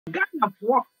Ghana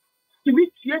for to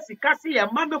meet yes, Cassie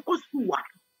and Mamma Costua.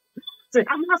 Say,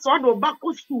 I'm not sort of back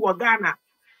to Ghana.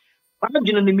 I'm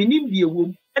going to Minimdia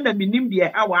womb and a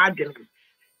Minimdia how I get.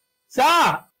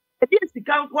 Sir, Yes, the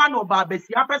can't one or Barbes,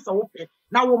 Yappas open.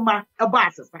 Now, a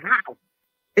bus is how.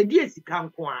 Yes, the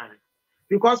can't one.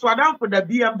 Because what down for the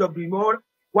BMW more,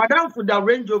 what down for the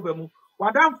Range Rover,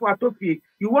 what down for a topic.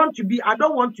 You want to be, I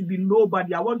don't want to be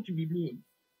nobody, I want to be me.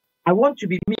 I want to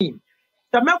be me.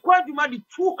 The make you money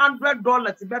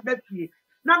 $200 to be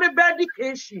now the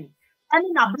education. And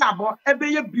in a blabber,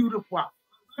 every beautiful.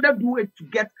 I do it to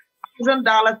get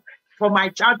 $1,000 for my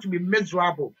child to be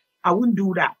miserable. I wouldn't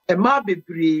do that. A ma be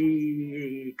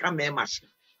free come machine.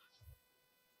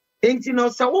 Ain't you know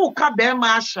so oh come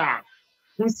masha.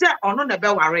 We say on the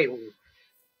bell worry.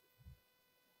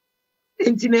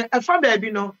 Ain't you know a fa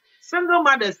baby no single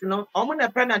mothers no I'm gonna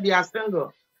pen that they are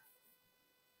single.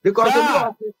 Because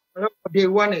they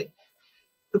want it.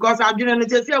 Because I didn't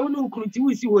say I wouldn't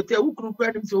see what who could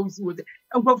credit so see what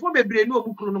and perform a brain no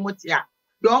book no motia.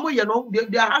 The almost you know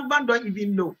their husband don't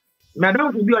even know.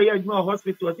 Madam to be a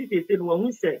hospital, as they said, when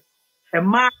we say a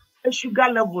man sugar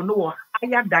level no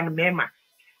higher than Mema.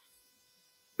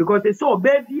 Because they saw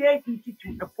baby easy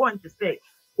to a point to say,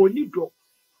 only go,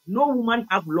 no woman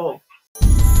have love.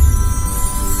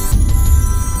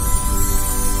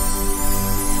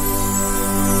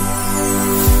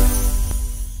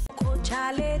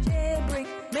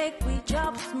 Make we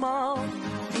chop small,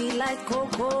 Delight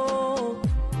Cocoa.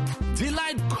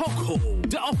 Delight Cocoa,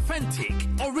 the authentic,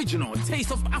 original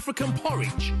taste of African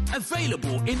porridge.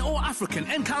 Available in all African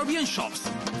and Caribbean shops.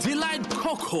 Delight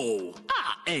Cocoa.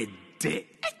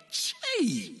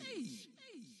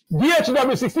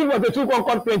 DHW 16 was the 2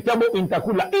 Concord Printable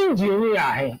Intercooler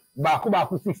Engineer.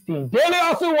 Baku 16. Daily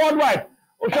also worldwide.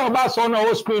 Okay, about son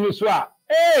or screen as well.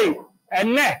 Hey,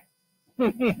 and ne.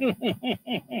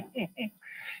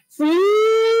 Siiiiister!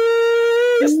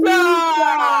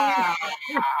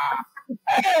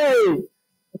 Hey!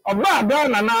 Oba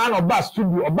Ghana na Oba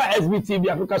Studio, Oba SBTV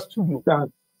Africa Studio.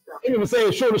 You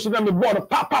say show should be board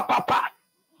pa.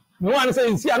 No one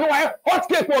say see I know hot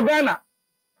cake for Ghana.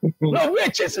 No we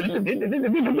chase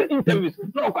interviews.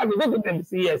 No quite them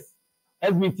say yes.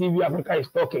 SBTV Africa is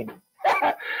talking.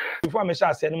 Before I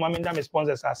say no me that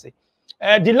sponsors say.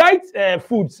 Delight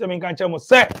foods I mean can tell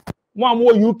say one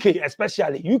more UK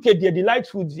especially UK the Delight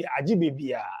foods the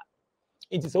ajibe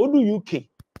it is all UK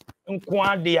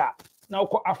nkwa there now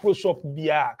ko Afro shop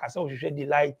bia kasa o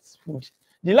hwehwe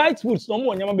Delight foods no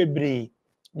mo nyama bebre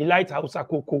Delight Hausa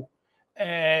Cocoa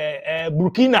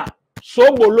Burkina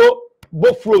Sobolo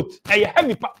Bofrot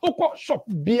heavy oko shop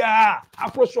bia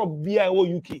Afro shop bia o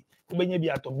UK obenye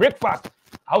bia to breakfast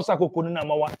Hausa Cocoa na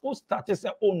number 1 o start say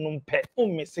o numpe o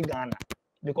miss Ghana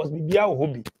because bibia o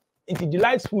hobby into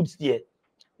Delight foods there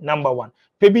number 1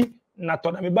 pebi na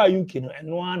to na me ba UK no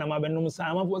eno na ma benum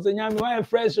san ma for say nyame why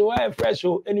fresh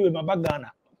anyway my back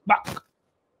Ghana back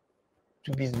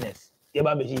to business ye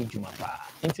ba be juma pa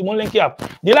into mo link up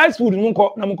Delight food mo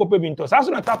ko na mo ko pebi nto sa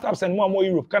so na tap send mo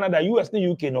Europe Canada US ni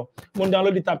UK no mo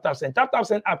download the tap send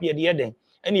app here the den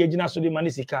ene ye gina so de mani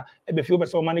sika e be fi o be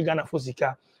so mani Ghana for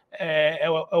sika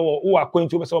o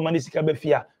akwantu be so mani sika be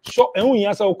fia so ehun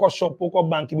yan sa o ko shop o ko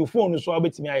bank bi phone so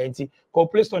abetimi ayenti ko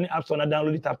Play Store ni App Store na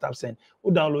download the tap send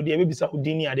o download e be bisa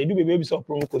udini ade do be bisa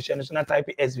promo code share so na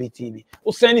type SVTV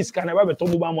o send is can ba be to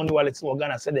mobile money wallet for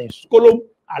Ghana send kolom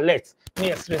alert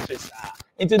ni stress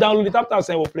into download the tap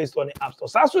send o Play Store ni App Store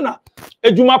sa so na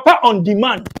ejumapa on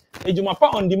demand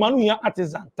we are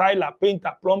artisan tiler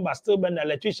painter plumber steel bender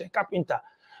electrician carpenter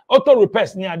auto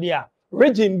repairs ni ade a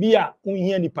region bia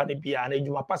unhia nipa ne bia na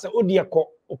ejumapa se odi ekọ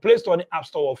o Play Store ni App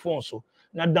Store or phone so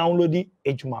na download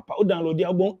ejumapa o download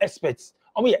abon experts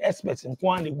omo ye experts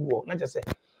nko an egu na je se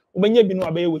obenye bi no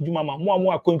abaye ejumama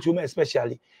mo akontu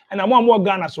especially and mo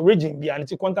Ghana so region bia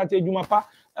nti contact ejumapa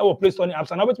e wo Play Store ni App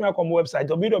Store na betumi akọ website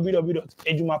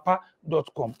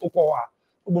www.ejumapa.com okọ wa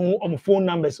obo phone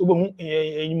numbers obo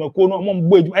enyumako no omo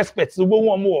mbo experts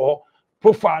obo omo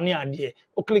profile ni ade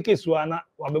o click so ana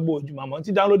wa bebo ejumama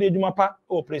nti download ejumapa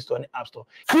o Play Store ni App Store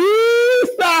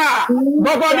Siiiiister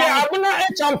bogode abuna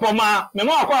champoma me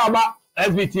mo akwa aba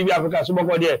SBTV Africa so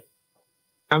bogode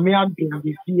ami abin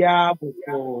bia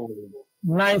boko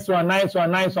nice one na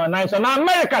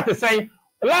America to say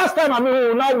last time I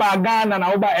mean now ba Ghana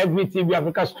na over SBTV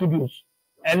Africa studios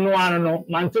eno ano no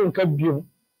mante nka bio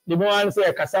the one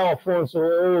say kasa of phone so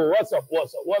what's up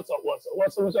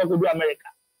so go do America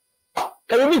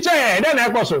can we change then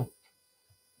e so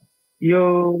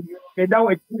yo e da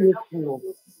we ti ko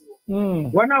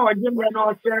wana wa jembe na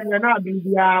o na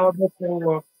bibia wa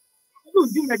boko you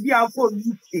do na dia for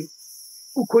UK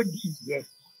ukodi yes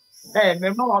Hey, me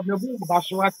no, me bu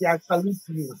Bashwati, I salute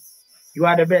you. You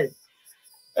are the best.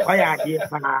 Oh yeah, dear.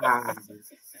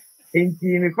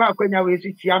 Enti me fa kwanya we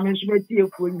su chia me so meti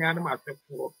efu nya na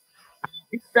masefo.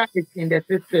 Sister is in the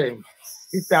system.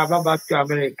 Sister aba back to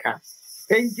America.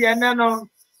 Enti ana no,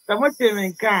 samote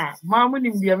me nka, ma mu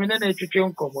nim bia me na etwetwe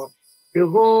nkomo. The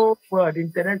whole world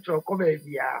international come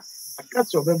bia.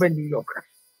 Akaso beba New York.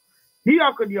 New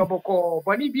York di oboko,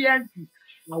 boni bia nti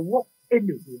na wo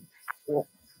anyway. Wo.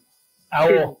 I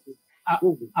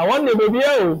want the baby.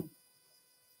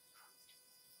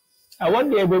 I want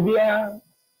the baby. Ah.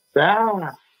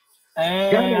 I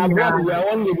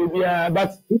want the baby.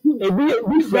 But a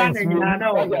big friend.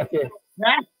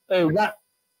 That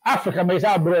Africa may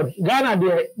say abroad. Ghana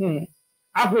there,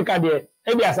 Africa there,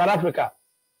 maybe South Africa.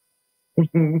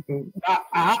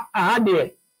 I had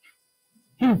there.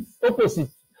 Opposite.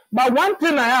 But one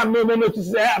thing I am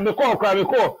notice, I'm a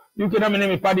call. You can have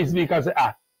me party speak and say,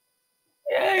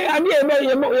 I mean,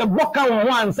 you walk out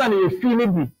one son, you feel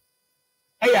it.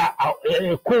 Hey,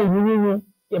 cool.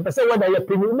 You say whether you're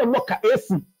paying the mocha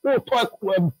AC, no talk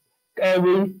you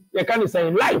can say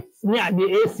lights near the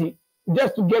AC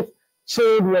just to get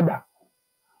chilled weather.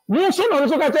 You should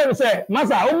also can say,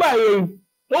 Massa, oh my,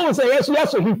 don't say yes,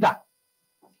 heater.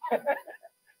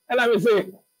 And I will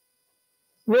say,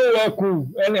 nowhere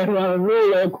cool, and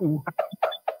nowhere cool.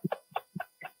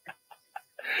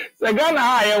 So Ghana,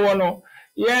 I want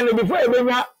yeah, before I bring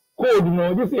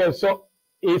cold, this is so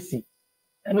AC,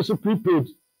 and also prepaid.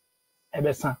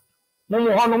 Ebesa. No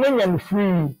more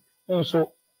free, and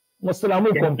so Muslim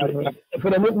complain. For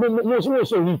the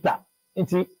most heater.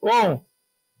 It's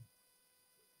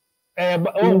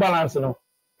own balance, no.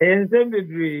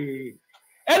 Anyway,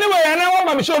 I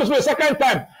know I'm sure for a second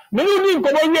time. Me no din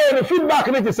komo wie no feedback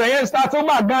ne te say start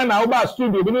about Ghana about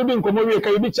studio. Me no din komo wie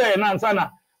ka bi chair na answer na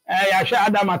ya hwe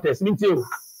Adam matters me too.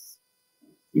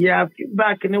 Yeah,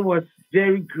 feedback was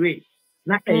very great.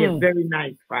 Not very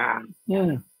nice.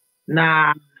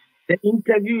 Now the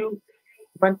interview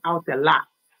went out a lot.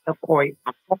 The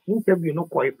interview no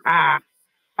koi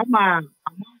I'm a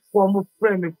former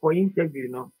friend for interview,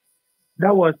 no.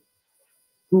 That was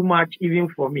too much even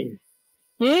for me.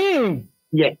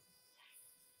 Yes.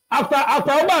 After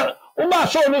Uba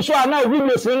show no so now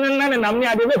videos na me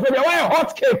ade for the why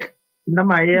hot cake. Na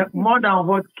my more than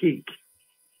hot cake.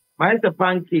 My is a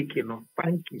pancake,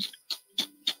 pancake.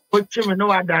 Ochime no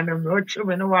wadanam,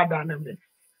 ochime no wadanam.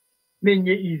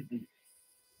 Menye easy.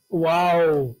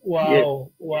 Wow.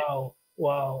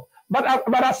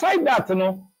 But aside that,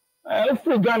 if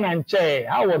we Ghana and chair,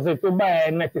 how was it to buy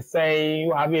a net to say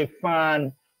you have a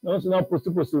fan? Also not post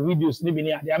videos living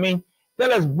here. I mean,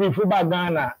 tell us briefly about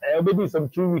Ghana. Maybe some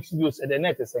 2 weeks videos at the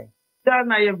net to say.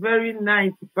 Ghana a very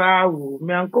nice power.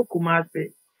 Me uncle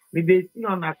Kumase, me be see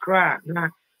on Accra. Na,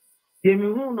 ye me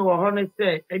hu no honest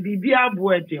say, e bibi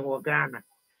aboetin wo Ghana.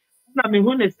 Na me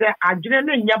hu ne say adwene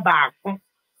no nya baako.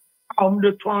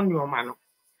 De ton yo mano.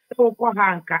 So ko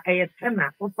hanka e 10 na,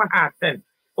 o fa ha 10.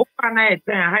 O fa na e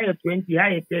 10, ha e 20, ha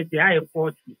e 30, ha e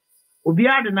 40. Obi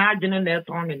ade na adwene na e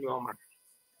ton yo mano.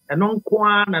 Eno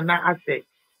nko na ase.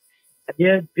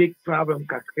 Yes, big problem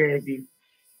kakrebi.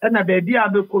 And a baby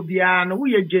abekobiano,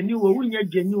 we are genuine,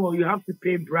 you have to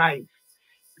pay bribe.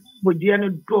 But the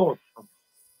end door.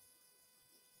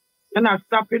 And I'm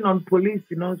stopping on police,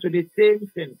 so the same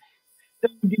thing.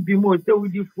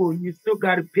 You still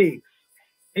gotta pay.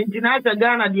 In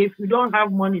Ghana, if you don't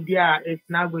have money there, it's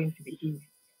not going to be easy.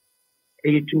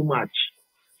 It's too much.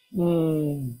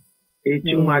 It's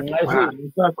too much.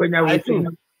 I see.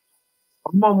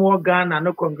 More Ghana,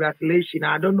 no congratulations.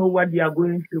 I don't know what they are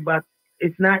going through, but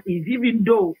it's not easy. Even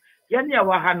though Yanya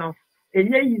Wahano,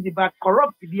 and easy, but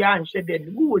corrupt the answer, then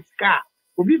who was car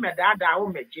will be my dad, our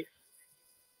magic.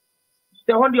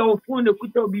 So when your phone, the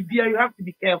kuto be beer, you have to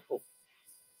be careful.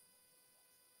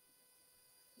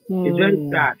 It's very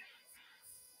sad.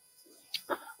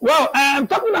 Well, I'm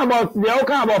talking about the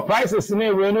outcome about prices in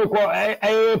a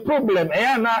problem.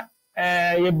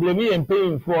 You blame me and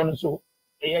paying for so.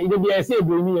 I say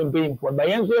blame me and paying for, but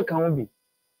answer can be.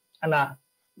 And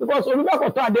because we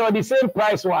they are the same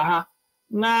price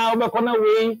now we're gonna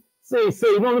way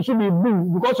say no should be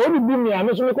blue because only blue me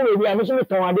I'm so come I'm so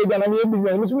turn dey na me blue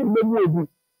I'm so be blue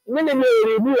then they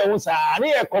review e won sa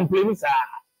na complain sa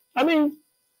I mean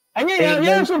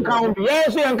anya so count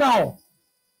count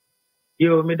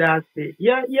yo me da say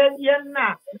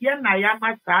na ya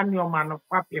ma sa ni o ma no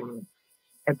papim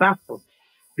e ba so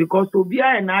because obi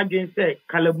a na adwen say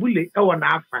kalabule e won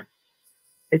afa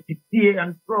etitie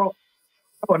and pro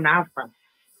on afa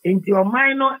into your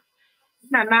minor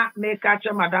na make catch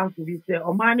madam to be say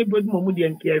o mani bod mo mu de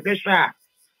nke ehwehwa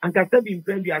And Kasa be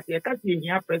friend you as a Kasi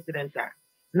here president.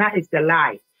 Now it's a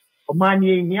lie. O man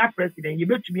here president, you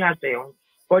bet me as a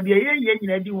or the year you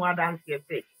didn't want to answer.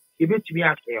 You bet me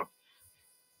as a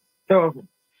so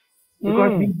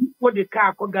because before the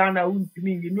car go Ghana won't to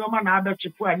me, you know man other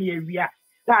chipo and here we are.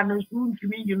 That no soon to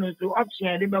me, you know, so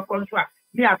option they be contract.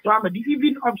 Me at the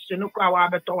even option no kwa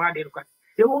beto ha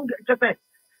they won't get just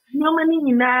no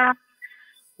money na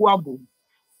wabu.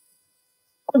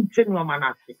 Continue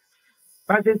manasi.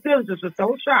 But the sales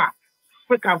so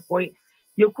quick and for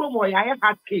you come or I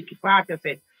have cake part of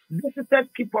it. Visitors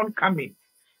keep on coming.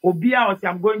 Obia or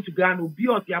I'm going to Ghana, Obia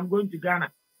or I'm going to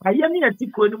Ghana. I hear me a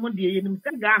tick when you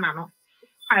Ghana no.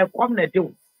 I come the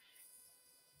do.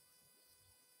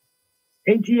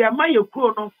 And here my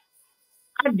chrono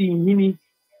adding him.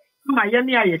 My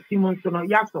yanny I Simon so no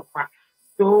yasofa.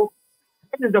 So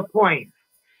that is the point.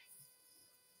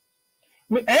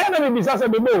 Me maybe bisa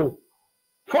bebo.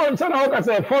 Foreign son how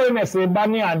say foreigners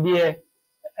bani ade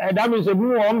that means we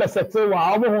want to settle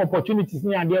wa opportunities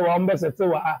ni ade wa want settle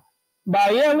wa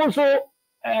ba ye mo so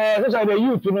social the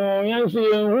youth no yan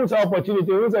so who say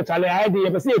opportunity who say challenge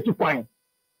idea be say 2 point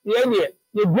ye dey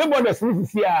the great borders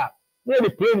this here they dey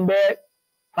plane be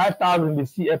 5,000 the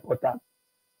sea airport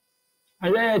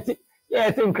and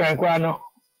yeah think kwa no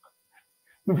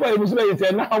before you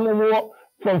say now mo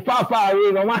from far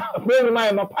away no my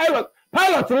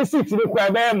pilot 36 ni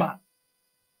kwa be ma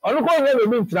onu ko le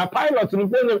be ntra pilot ni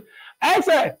ko I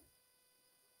say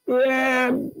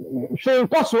she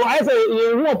koso I say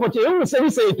you opportunity you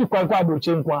say to kwa do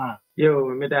chenkwa yo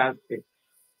me da say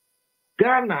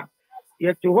Ghana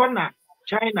yet to honor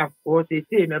China for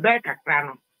say na be kakra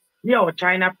no near our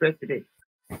China president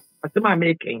asema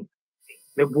making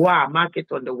the boa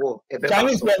market on the wall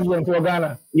Chinese president for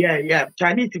Ghana yeah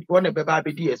Chinese people na be ba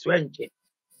be di eswenche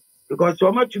because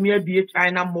so much me be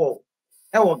China mall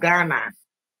e wo Ghana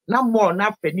na mall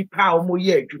na fa nipa o mo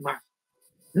ye adwuma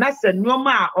na se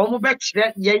nyoma a o mo be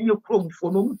kire ye ye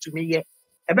kromfo no mutumi ye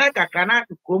e be kaka na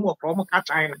krom o krom ka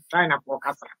China for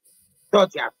kasa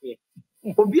thought ya fe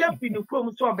obi afi ni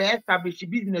krom so be establish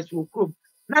business wo krom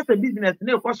na se business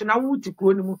na e question na wuti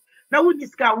kro ni mu na wudi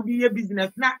ska wudi ye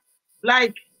business na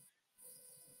like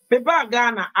people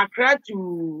Ghana Accra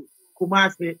to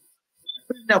Kumasi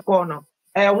the corner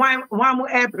one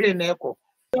airplane echo.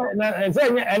 And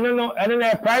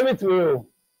private way.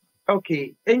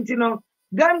 Okay, and you know,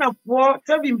 Ghana for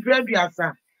 7 previous,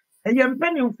 and you're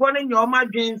penning for your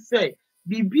margin say,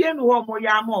 be bien warm or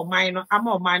yamo minor,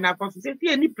 because it's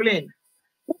any plane.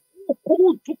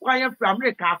 Who took quiet from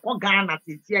America for Ghana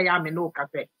to see I am in no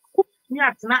cafe.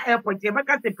 Near Tina Airport, you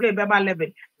better play Baba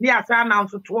 11, near San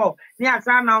 12, near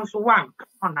San 1. Come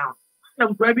on now.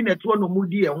 I'm grabbing a 2 no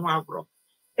moody and 1 bro.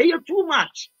 You're too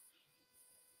much.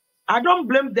 I don't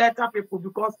blame Delta people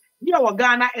because here our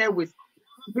Ghana Airways,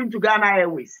 been to Ghana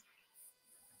Airways.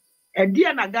 And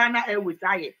dear na Ghana Airways,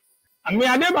 I mean,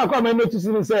 I never come and notice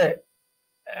and say,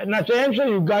 Natural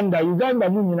Uganda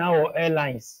moving our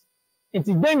airlines. It's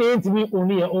then ain't me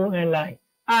only your own airline.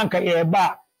 Anka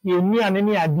Airba, you near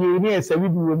any idea, near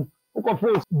Savidu, who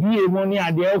force be a money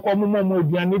idea, or come more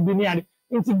than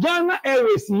it's Ghana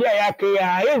Airways here,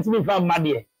 I ain't me from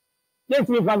Madia. Let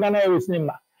me from Ghana Airways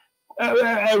number.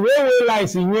 Railway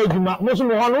lines in Yejuma, most of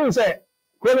the say,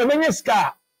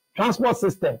 Kwemeska transport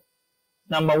system,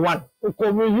 number 1.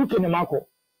 You can Marco.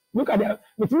 Look at that.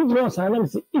 The 3 drones and let me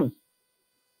see.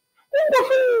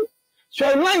 So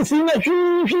lines in the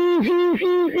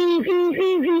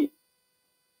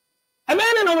a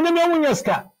man of the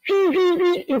Momuska,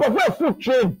 in a food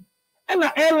train, and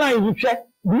an airline you check,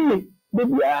 the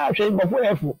shape of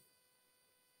airfoot.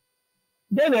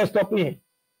 Then I stop here.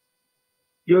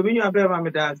 You mean your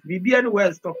baby does? Be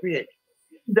anywhere stop here.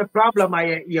 The problem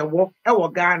I walk our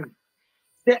Ghana.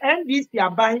 The NDC are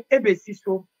buying a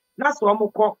system. That's what I'm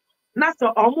call. That's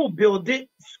what I'm building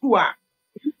school.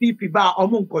 People bar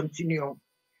I'm continue.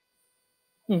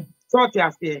 So I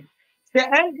say. The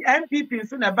NPP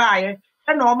soon a buy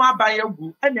and normal buy a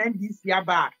good and NDC are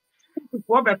buy.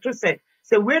 What better say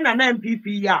when an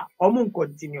MPP ya I'm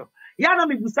continue. Yana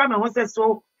me Busama was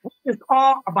so. It's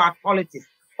all about politics.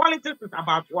 Politics is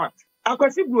about what? I can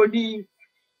see Brody.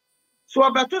 So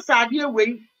about to say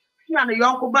way, and a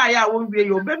young buy our own way,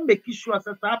 you'll be making sure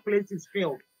that our place is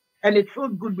filled. And it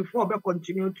feels good before we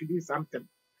continue to do something.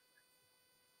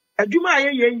 A Juma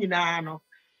no.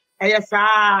 Yes,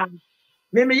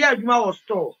 maybe ya Juma or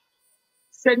store.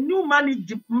 Say new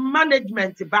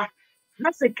management back.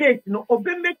 That's a case, no,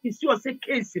 obey making sure say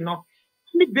case, you know.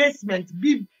 The basement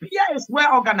be is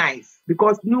well organized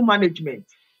because new management.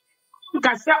 You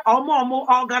can say more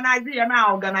organizing and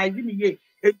now organizing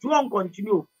it won't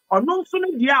continue. Ono nso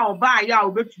no dia oba ya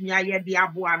obetumi aye de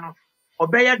aboa no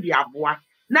obeye de aboa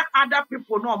na other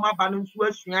people no maba no nso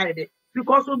asua ye de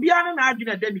because obiara na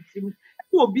adwene da mitim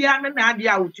obiara na ade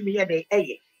a otumi ye de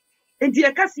eye enti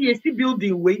e kasi ye si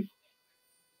building we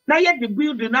na ye the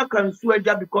building na kan so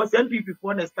aja because NPP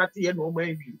for na start ye no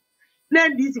man wi na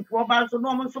ndisi for ba so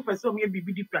no mo so person ye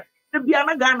bibi different e bia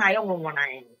na ga na ye wonwona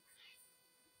ye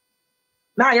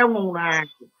na ye wonwona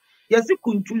ye si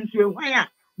kuntum so ehwan a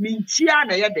minchia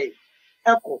na ye de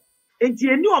eko enti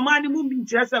eni o ma ni mu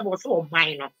minchia se bo so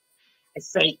oban no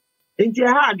say enti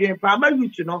ha adwen pa ma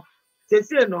yutu no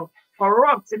sese no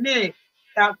corrupt ne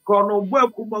akono bo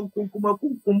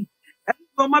akum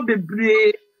no ma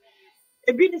bebre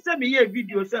ebi ni se me ye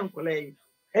video se nkola yi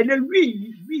ene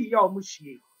wi ya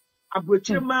omuhie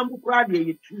abrochire man bu kra de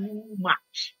ye too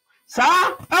much sa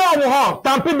mo ho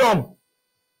tampidom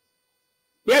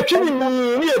ye twini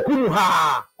ni ekunu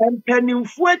ha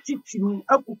empanimfu atitimu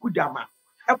akuku dama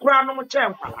ekura no mo che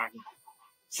nkwala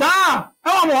sa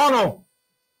mo ho no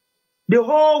the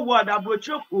whole world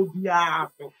abrochire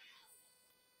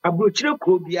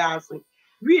ko bia so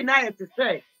we na yet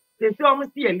say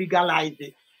almost legalize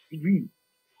it we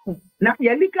na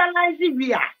legalize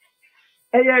we a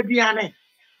aduane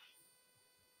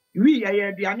we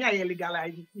aduane a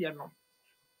legalize here no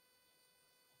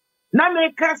na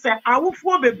me ka say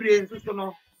awofo bebre nso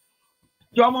no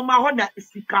yo mo ma ho na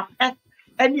sika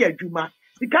ene adwuma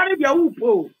sika ne bia wo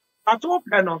po ato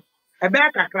pe no ebe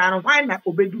kakra no hwan na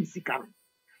obedu sika no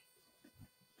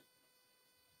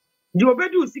di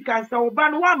obedu sika sa oba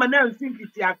no wa ma na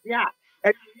nsimfiti ase a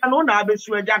ya no na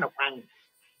abesu agya no kwan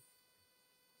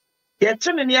ye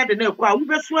chene ne yade na ekwa wo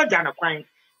besu agya no kwan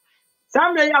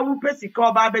samre ya wo pesika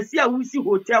oba abesi a wo si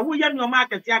hotel wo ye no ma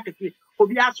akete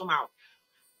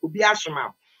obi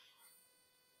asoma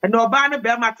and oba ne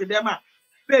be ma te dem a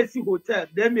be si hotel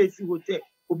dem e si hotel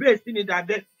obi esi ni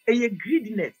dade eye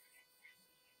greediness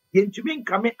ye ntumi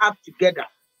coming up together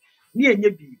ni enye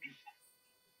bibi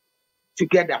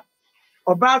together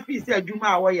oba fi se adwuma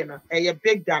a wo ye no eye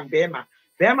big than bema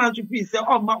nso fi se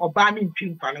oma oba ne ntwi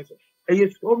mfa ne so eye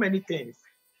so many things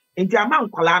enti ama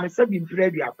nkola ne se bi mpira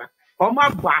aduasa oma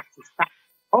boatista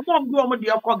oma mbi omo de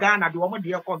ekọ Ghana de omo de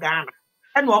ekọ Ghana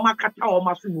ene oma kata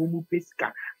oma so no mu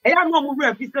pesika eya no omo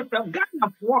re fi se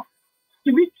Ghana fo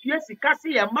to be sika se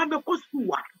ye ma be ko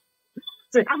school a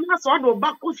se ama so do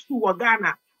ba ko school wa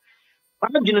Ghana ba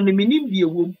dwene ne minim die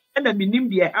wom ena minim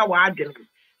die ha wa adwene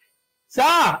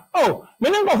sa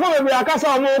menim ko for be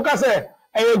akasa omo ka se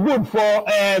good for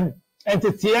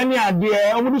entertain ade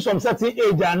omo do some certain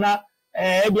age ana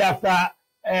be after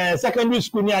secondary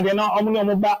school ni ade na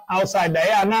omo ba outside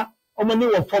there na omo ni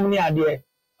wo form ni ade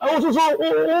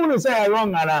so say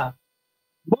wrong ana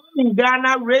born in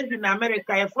Ghana raised in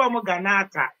America from Ghana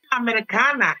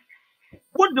Americana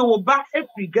would do ba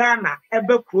every Ghana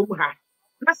ebe krom ha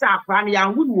na sa afan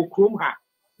ya hu wo krom ha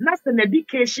na sa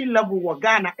education level wo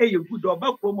Ghana e good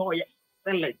oba krom ho ye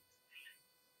select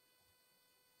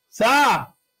sa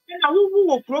na hu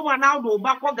wo krom na do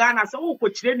ba ko Ghana so wo ko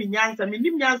kire ni nyansa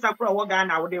minim nyansa kro wo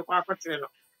Ghana wo de kwa akotire no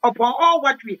upon all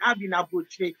what we have in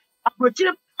approach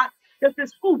the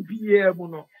school be mu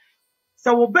no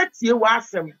so wo betie wo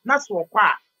asem na so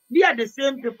kwa they are the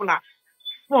same people are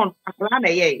phone akra na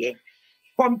ye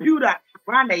computer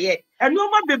akra na ye eno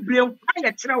ma bebre nkwa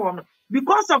ye kire wo no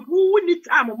because of who need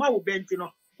time ma wo benti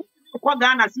no ko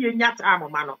Ghana si enya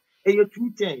time ma no e ye two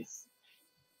things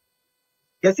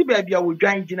yesi ba bia wo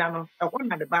dwan gina no e ko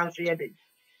na de ban so ye de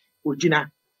ogina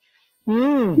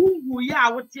wu ya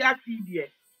wo ti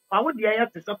afidie pa wo de ye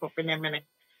te so pofenemene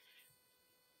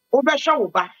wo be hwe wo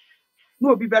ba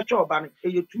no obi be hwe wo ba no e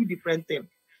ye two different things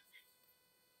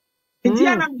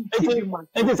Indiana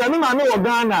it is me ma me wo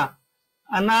Ghana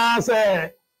ana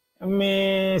say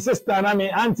me sister na me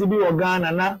auntie bi wo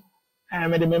Ghana na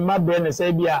me de me ma bre ne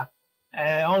say bia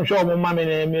on show mo ma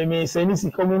me say ni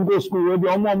si come go school we bi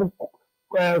omo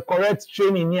correct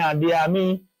training ni ade I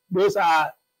mean those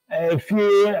are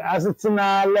few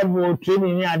asitina level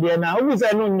training ni ade na who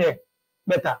say no nye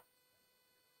better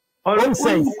home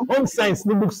sense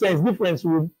the book sense difference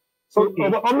with so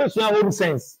almost home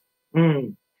sense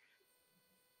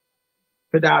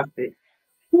pedate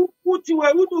uti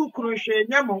we udu kroshe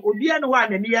nyamo obi ene wa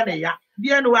na niya na ya bi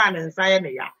ene wa na nsa ya na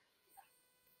ya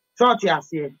so ti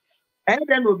ase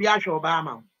ende na obi ahwe oba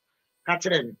ama ka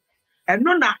kire ni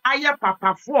eno na aye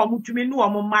papa fo omutumi ne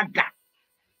omo mada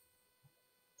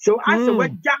so as we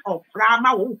ja ofra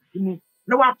ma wo mu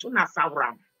na wato na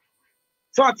sawram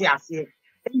so ti ase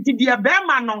enti dia be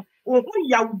ma no ohu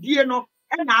yawdie no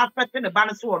e na afete ne ba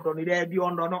no so odo ne da bi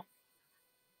ondo no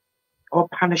o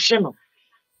punish no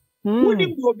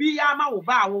Wouldn't you be Yama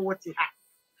Uba or what he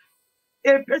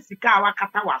had? A Pesica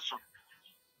Wakatawasha.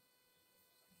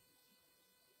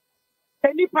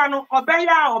 Any panel,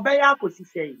 Obeya, could she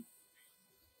say?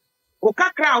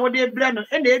 Okaka, what they blend,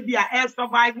 and they be a air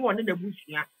survival in the bush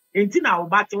here. And Tina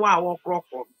Obatiwa or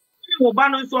Crawford.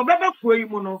 Obano so Baba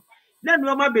Quimono, then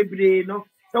Roma Baby, no.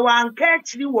 So I'm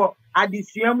catch you at the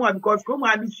CMO because come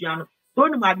at this piano.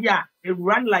 Tony Madia, it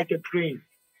run like a train.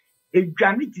 A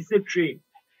granite is a train.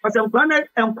 But I'm gonna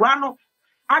and Quano,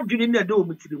 I didn't know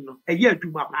with you, a year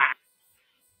to my back.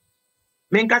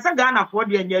 Menkasa Ghana for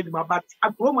the end, but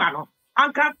at Romano,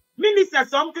 Anka, Minister,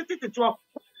 something to talk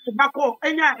tobacco,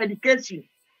 any education,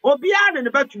 or beyond in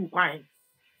the bedroom fine.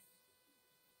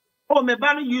 Oh, my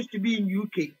banner used to be in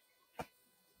UK.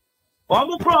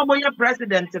 Almost probably a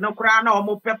president, no crown,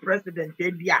 almost per president,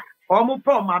 India. Almost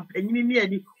from my penny near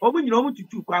the open you to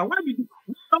 2. Why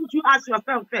don't you ask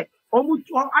yourself,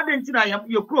 almost identify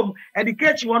your chrome,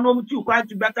 education 1 or 2 quite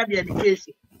to better the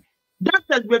education.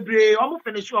 Doctors will be almost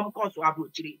finish your course of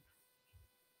abroaching.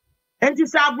 And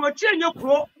it's abroaching your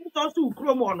pro, also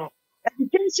chrome.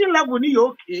 Education level,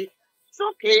 okay. It's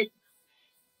okay.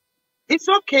 It's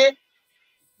okay.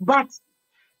 But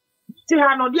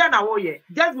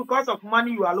just because of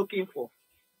money you are looking for,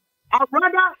 I'd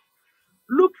rather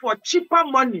look for cheaper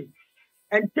money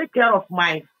and take care of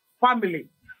my family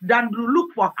than to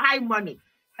look for high money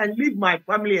and leave my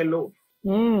family alone.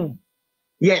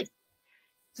 Yes.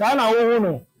 Sana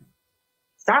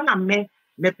me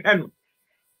pen.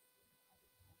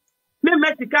 Me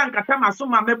metika nkata so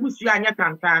ma mebusu anya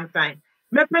tantan.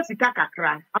 Me pesika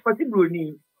kakra apati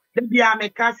broni. The bia me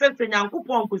ka se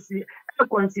nyankopon kosi e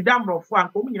consider mrofo an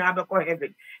ko nyina be ko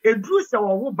heaven. Edru se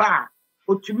wo wo ba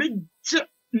otumi che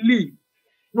li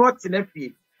no tena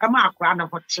fie. Ama akra na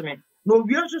ho chene. No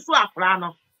wi nsusu akra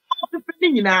no.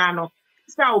 Ofefe nyina no.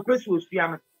 Sa opesu osua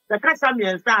no. The kasa me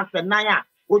ensa afa nan a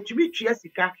otumi twa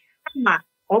sika ama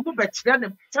obo be kire ne.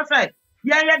 Say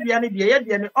ye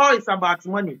de ne all is about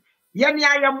money. Ye ni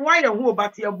ayamwa ye ho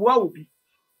obate eboa obi.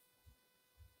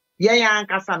 Ye ya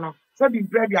nkasa no. So be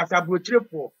bread as a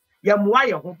brochire ye moa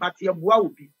ye ho but ye boa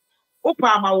obi.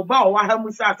 Opa ma oba o wa ha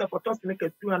mu sa for toss make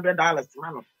 $200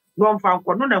 man no mfa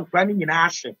nko no na nkra ni nyina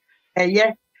ahye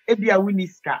eye e bia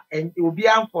winiska and obi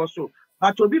amfo so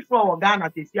but obi from Ghana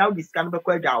te sia winiska no be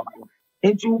kwa ja oba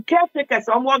and you caretakers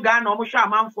omo Ghana omo hwa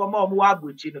amanfo ma omo wa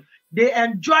brochi no they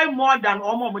enjoy more than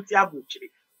omo ti abrochi.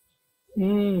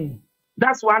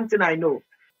 That's one thing I know.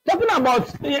 Talking about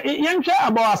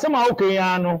asema okay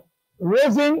no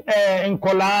raising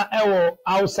nkola ewo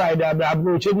outside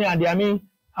abrochi ni ade ami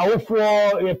awofo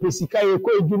ye pesika ye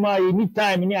ko eduma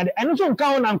anytime ni ade eno so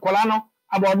nka na nkola no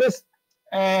about this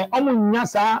omunya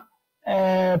sa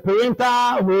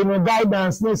parental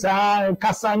guidance ni sa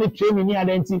kasa ni training ni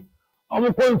ade nti omo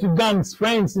going to gangs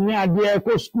friends ni ade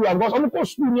ko school because omo ko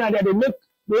school ni ade they make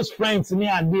those friends ni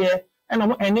ade and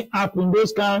omo any up in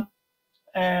those kind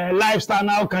lifestyle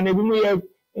now can be more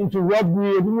into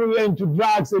robbery, into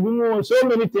drugs, so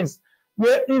many things.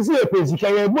 Yeah, easy a pesika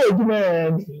ye boy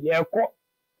eduma ye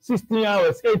 16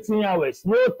 hours, 18 hours,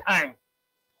 no time,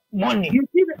 money. You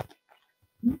see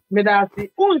me that say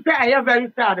who say I am very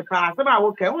sad pass about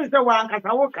okay who say one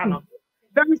kasa wo kana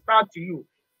very sad to you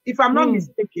if I'm not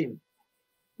mistaken.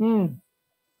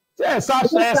 Yes,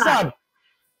 sad.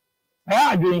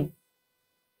 I agree.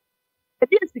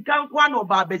 Sika nkwa no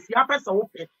ba besi apesa wo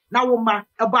pe na wo ma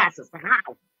eba asesa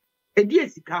how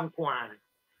sika nkwa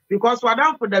because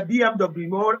wadam for the BMW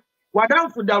more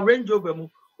wadam for the Range Rover mu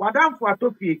wadam for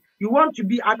atopie you want to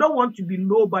be I don't want to be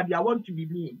nobody I want to be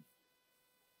me.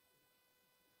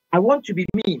 I want to be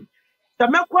me. So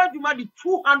me kwa juma di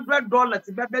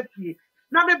 $200 bebe pie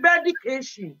na me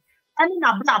education any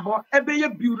na blabo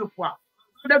ebe beautiful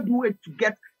I do it to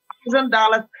get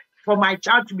 $1,000 for my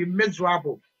child to be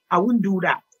miserable. I wouldn't do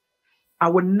that. I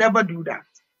would never do that.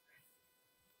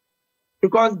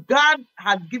 Because God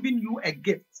has given you a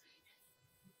gift.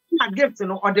 A gift,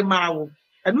 or the mao.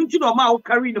 And you know, mao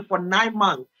carrying it for 9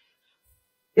 months.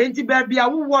 And baby, I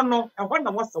will want no, I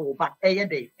wonder what's over a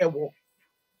day, a walk.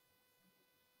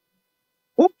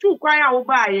 Who to cry out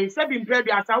by 7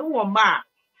 baby as I want ma.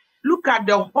 Look at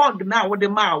the hog now with the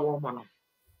mao woman.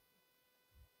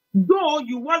 Though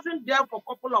you wasn't there for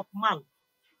a couple of months.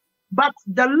 But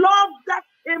the love that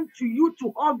came to you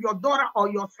to hug your daughter or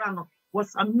your son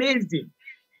was amazing.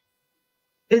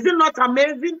 Is it not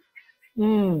amazing?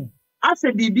 I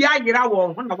said, Bibia Gira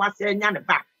won when I was saying yan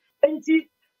back. And see,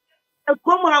 a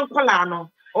common uncle,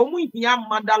 only young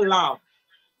mother love,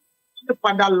 the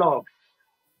father love.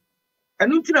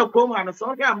 And until a common,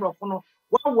 so I'm not one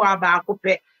war back,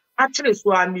 actually,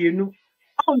 so I knew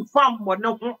on farm what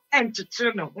no and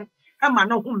chino, and man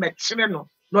no mechino,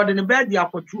 nor the bed the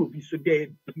opportunity so there.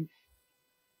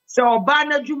 So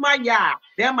Bana Jumaya,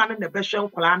 their man in the Besham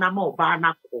Kolana Mo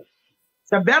Banako.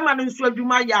 So Berman in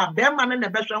Swajumaya, Berman in the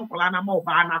Besham Kolana Mo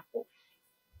Banako.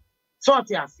 So I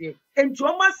say, and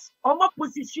Thomas,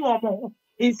 position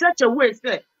in such a way,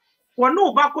 say, for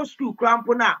no Bako school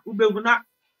crampona, Ubeguna,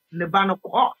 Nebano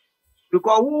Court.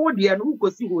 Because who would and who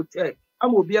could see hotel, I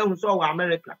will be able to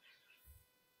America.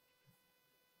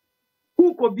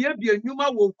 Who could be a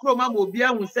Numa will Chroma will be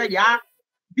able to say, yeah,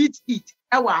 beat it,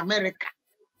 our America.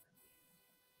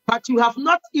 But you have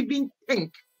not even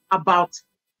think about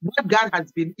what God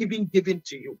has been even given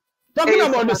to you. Talking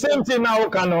about the same thing now,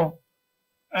 Kano.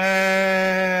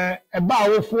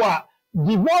 About for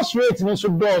divorce rate in so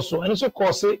dorsal and so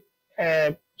cause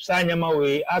Sanyama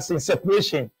way as in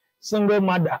separation, single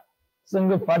mother,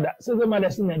 single father, single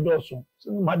mothers in a dorsal,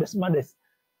 single mothers.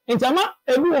 In Tama,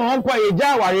 everyone quite a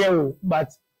Jawa,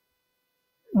 but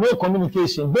no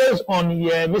communication based on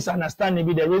your misunderstanding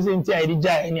with the reason I did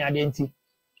any identity.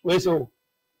 We so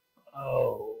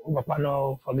Papa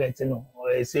no forget no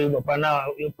or say Papa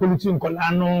now political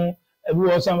colano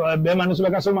everyone some Berman so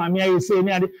like so mammy say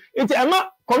it's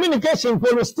communication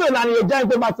for still and you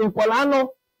giant about in colano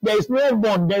there is no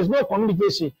bond, there is no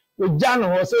communication with Jan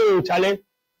or say Chale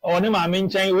or the mammy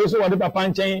chain we so what the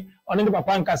Papa chain or the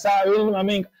Papa and Casa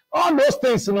all those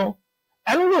things you know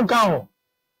and we don't count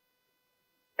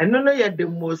and no you're the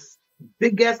most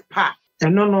biggest part.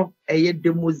 And no,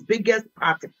 the most biggest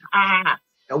part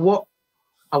what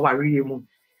our real.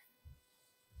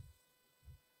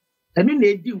 And then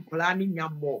they do planning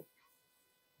more.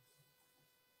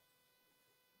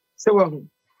 So,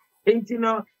 ain't you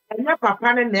know, and your papa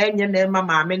and then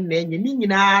mamma and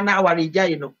then our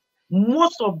rejay,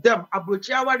 most of them,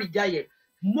 Abuchawa rejay,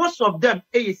 most of them,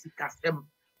 is custom.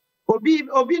 Obi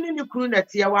in the crew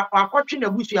that here, or watching a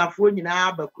bush you are phone in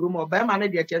our room or by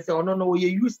manager chess or no,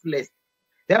 you're useless.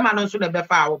 Them man also never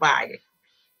far by.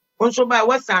 Also by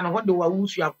what son, what do I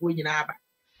wish you are going in Abba?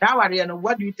 Now,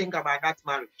 what do you think about that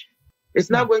marriage? It's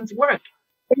not going to work.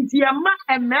 It's your man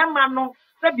and man, no,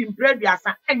 they've been previous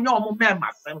and no more man,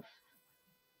 my son.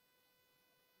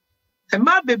 A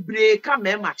ma be break a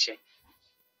me mache.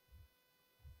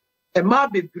 A ma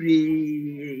be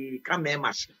break a me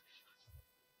mache.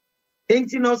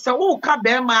 Ain't you know, so oh, come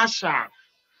bear masha.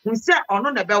 Who said, oh, no,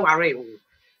 never worry.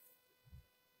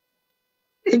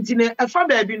 Internet, a fa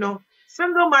baby no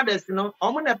single mothers no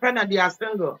omo na pen they are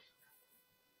single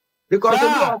because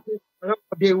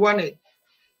they want it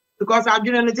because I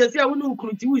didn't say who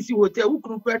kruti we see hotel who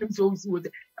kru kwem so we see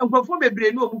hotel and for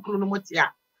bebre no omo kru no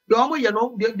motia the omo you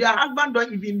know their husband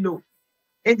don't even know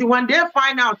and when they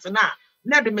find out now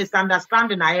let the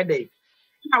misunderstanding ahead day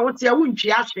na what ya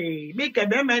wuntwi ahwe make a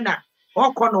be man na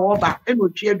okọ no oba e no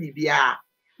twa bibia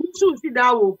so see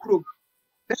that wo kru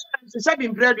so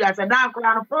been bread as a down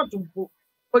crown front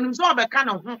when you saw the kind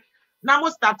of now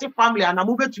starting family and I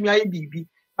move to me baby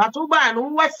but over and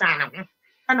over son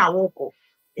and I walk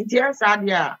in tears and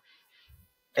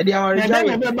then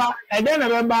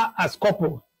remember as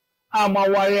couple I'm a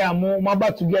warrior more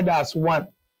about together as one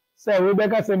say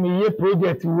Rebecca say me ye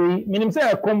project we meaning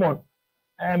say a common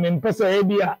in person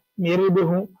abia me rebe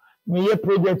hu me ye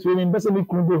project we in person me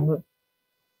kunbe hu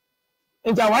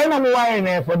into why na me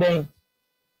why for them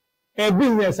a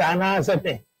business and answer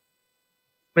thing.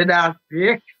 But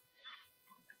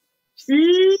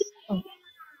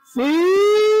Siiiiister.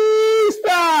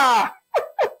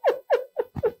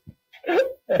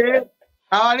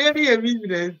 Our lady a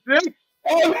business.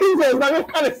 A business, I'm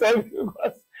kind of saying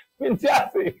because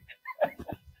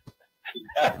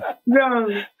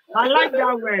no, I like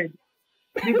that word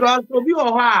because of you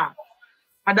or her,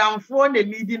 Adam phone they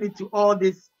leading into all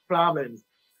these problems.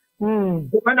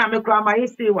 When I make my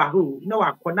history, wahoo, no,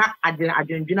 I cannot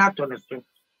agenda to the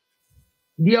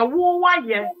the woman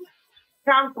here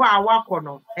can't quite work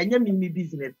on and you mean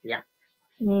business here.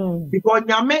 Because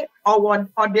Yame or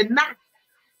the night,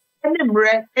 and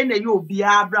bread, and you'll be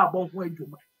a bravo for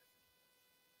you.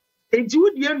 A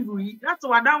Judean Louis, that's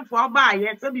what I'm for by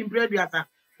yet, so being previous.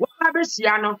 What other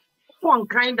Siano, one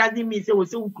kind doesn't mean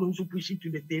so close to push it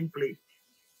to the same place.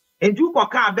 And you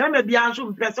can Bema be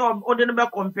answered person or never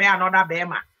compare another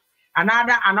Bema,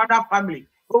 another family.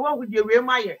 Go on with your way,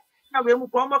 my now we will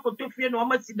come up to fear no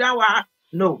more sit down.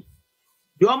 No,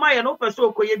 the Oma no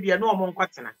person could be a normal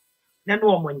quatana. Then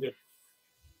no one yet.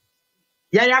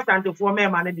 Yaya Santa for me,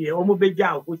 man, the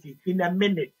Omobeja put it in a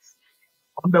minute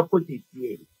on the put it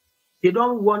here. They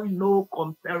don't want no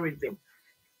comparison.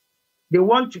 They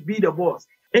want to be the boss.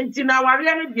 And in our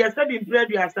reality, they are studying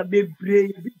bread as a big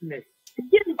business.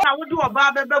 Again, I would do a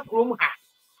barber room.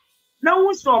 Now,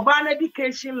 we saw ban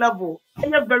education level,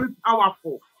 and you're very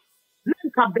powerful.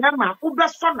 Nanka Brahma, Uber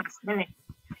Sonas, man.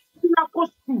 You know,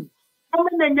 school. How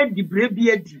many the brave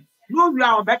beardy? No, we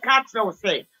are back at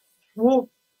say. Wo,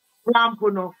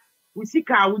 Rampono, we see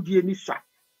car with the Nisa.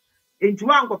 Into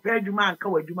one compared to man,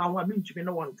 covered you, man, what means you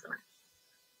no one time.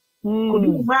 Could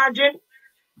you imagine?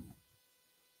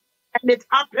 And it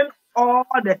happened all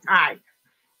the time.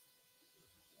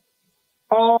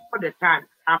 All the time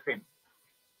happen.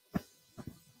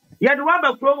 Yet one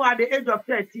of pro at the age of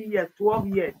 13 years, 12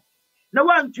 years. No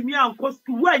one to me uncle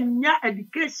to when your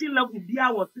education level be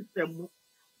our system.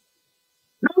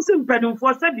 No simple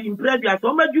for said the imprevious.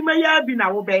 So much you may have been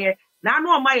our bear. Now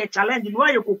no my challenge in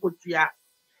why you could see.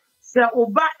 Sir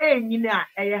Oba Nina,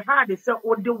 a hard say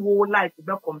all the whole life to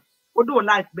become, although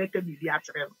life better be the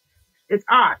actual. It's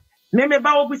hard. Name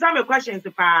about with some questions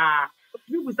if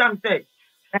you some say.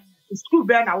 School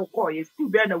band I will call you, school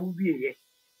band I will be here.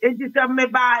 It is a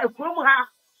meba from her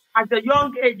at a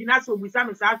young age, and that's what we some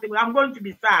is asking. I'm going to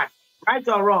be sad, right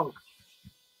or wrong.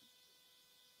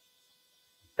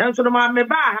 And so my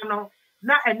meba, no,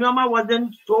 not a normal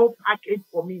wasn't so packaged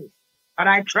for me. But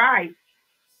I tried.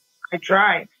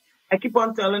 I keep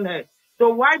on telling her. So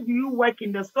why do you work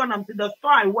in the store? I'm to the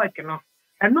store I work, you know.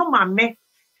 And no my me,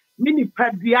 mini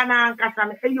Padiana and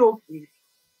Catan Ayoki,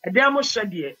 a demo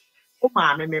shady. Oh,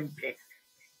 my mempe.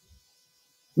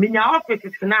 Minya office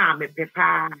is now me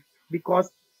paper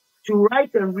because to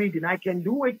write and read and I can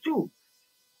do it too.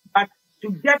 But to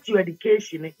get your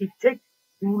education, it takes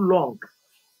too long.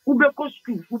 Ubeko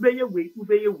school, ubeye way.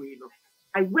 No.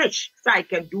 I wish so I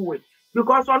can do it.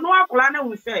 Because on no akulana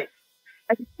will say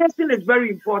education is very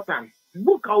important.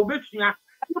 Book our betua,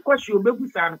 every question you be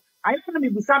san. I want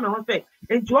to be san on say,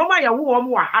 and to oma ya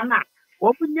wo hana,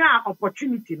 omunya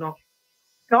opportunity no.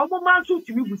 The omo man so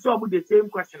to me be so the same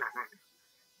question.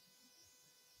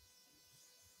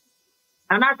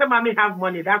 And after mommy have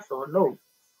money, that's all. No.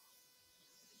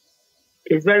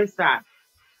 It's very sad.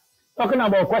 Talking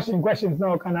about questions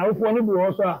now, can I want to do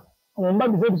also? I'm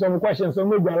about to say some questions, so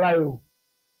maybe I lie.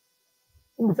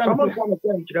 Someone come and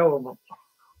tell you.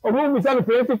 Or maybe some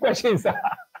creative questions.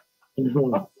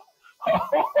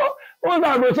 What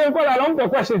are the same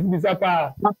questions, Mr.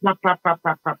 Pa?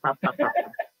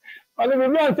 Only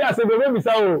we don't say, I said, the baby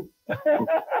so.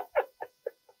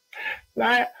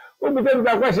 Now, we be taking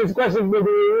questions,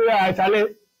 baby. I tell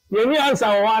you, you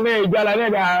answer one, you got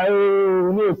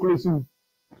no close.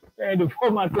 The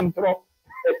format control.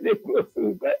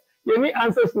 You need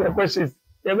answers to the questions.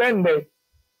 You went there.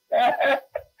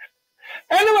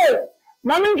 Anyway,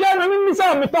 Mammy,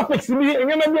 some topics me, and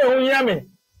you may be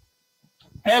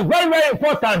very, very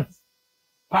important.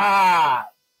 Pa.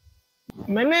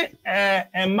 Many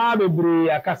and Mabry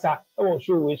Akasa, oh,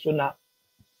 sure, we should not.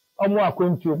 Omo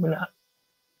akwentu na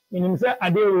minim say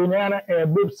ade we na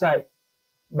website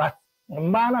but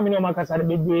mba na minim makasa de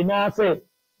bebre na say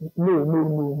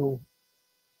no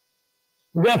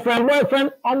girlfriend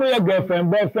boyfriend omo ya girlfriend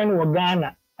boyfriend wo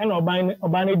Ghana and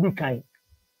oban di kan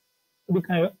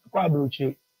kwa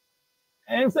abrochi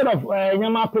instead of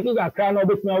nyama picking akra na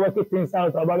obetumi work things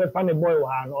out about fan boy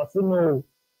wa na o say no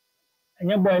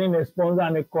enya boy ni na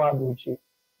sponsor na kwa abrochi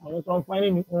I don't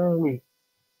find my own way.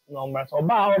 Numbers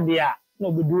about there,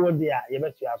 no be do there, you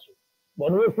bet you are so.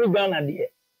 But no free Ghana there.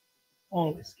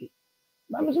 On risky.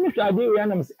 But Miss Mr. Adi,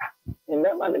 and I'm saying, and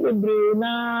that man be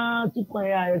braina to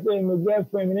quaya, I say, my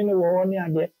girlfriend, in the war near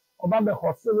there, about the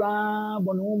hostile,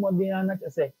 but no more than I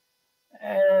say.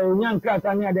 Young cat,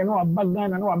 I know a bag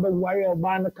gun, I know a big warrior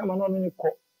band coming on in the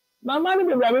court. My man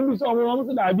be grabbing so long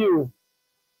to that view.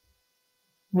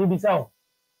 Maybe so.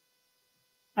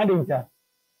 I didn't tell.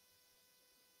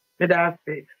 Did I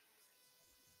say?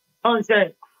 On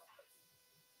say,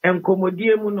 and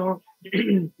Comodiamuno,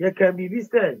 you can be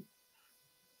visited.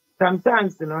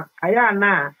 Sometimes, you know, I am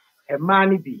now a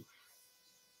money be.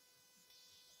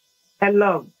 I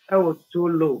love, I was too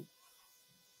low.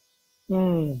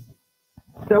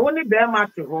 So when you bear my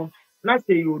home, not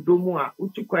say you do more,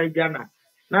 Uchi Quaigana,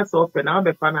 not so often, I'll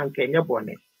be fun and Kenya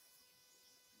bonnet.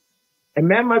 A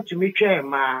member to me, chair,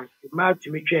 ma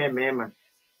to me, chair, member.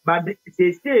 But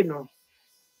they say no.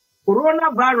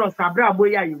 Coronavirus abra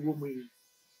boya you woman.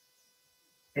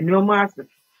 And no master.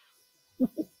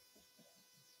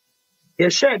 They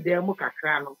shared their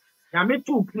mukacrano. Now me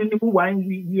too clean wine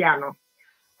we are no.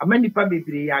 A many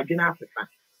publicly are in Africa.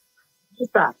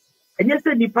 Sister, and yes,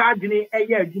 the party a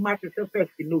year you might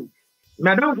first know.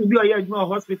 Madame to be a year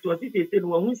hospital, they said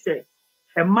when we say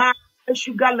a man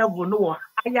sugar level no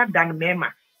higher than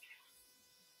Mema.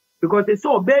 Because they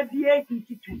saw baby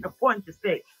to a point to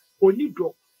say, only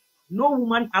go. No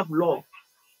woman have love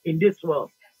in this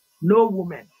world. No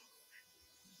woman.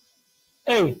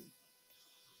 Hey.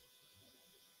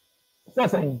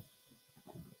 That's it.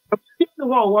 Who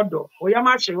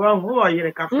Oyamashi who are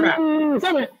you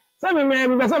kafra? Some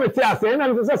men be some tears and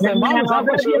I'm just saying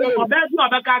mama say Obebi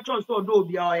obeka church so do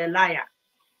be a liar.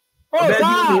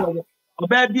 Oh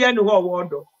Obebi enu ho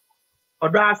wodo.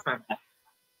 Odo asan.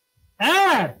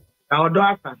 Odo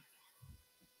asan.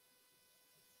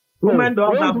 Women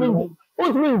don't have love.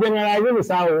 What mean generalizing is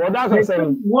how that's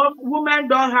saying. Women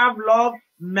don't have love,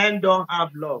 men don't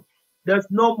have love. There's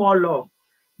no more love.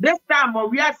 This time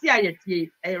we are seeing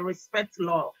I respect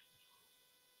love.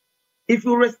 If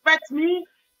you respect me,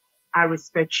 I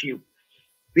respect you.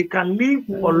 We can live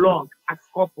for long as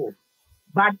couple.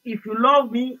 But if you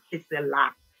love me, it's a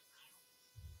lie.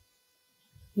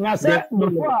 Now, sir,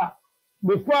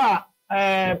 before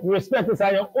respect is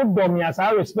how you me as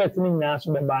I respect me now,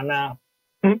 so now.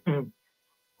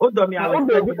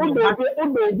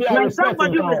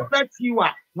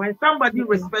 When somebody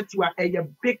respects you, a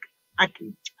big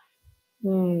package. A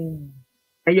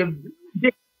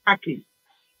big package.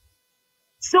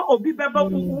 So obi beba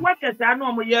what is I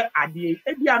know mo ye ade e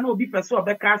bia na obi pese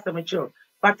obeka asem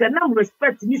but na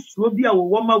respect ni suo bia wo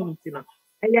woma wuti na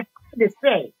e ye the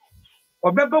say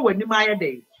obeba wani ma ye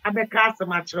dey abeka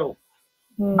asem akire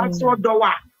but so do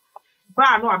wa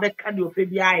ba no abeka de ofe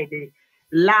bia ye dey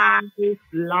lie.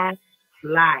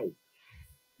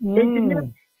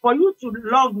 For you to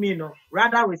love me, no,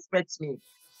 rather respect me.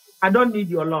 I don't need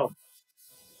your love.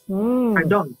 I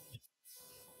don't.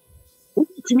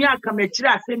 To me, I come at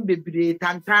same baby,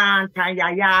 tan,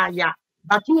 ya.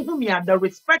 But to me, the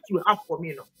respect you have for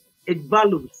me, no, it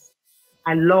values.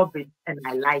 I love it and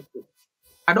I like it.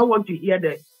 I don't want to hear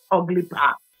the ugly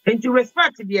part. And to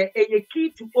respect there, a key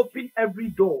to open every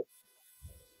door.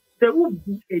 There will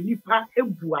be a nipa, a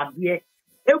buadie,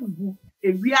 a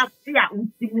we are here,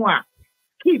 Utimwa.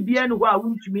 Keep bien who are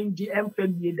to mean GM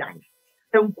family dying.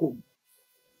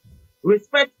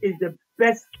 Respect is the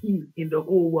best key in the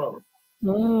whole world.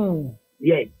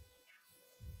 Yes.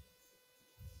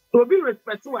 To be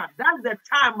respectful, that's the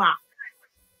time.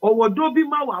 Or what do be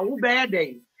mawa who bear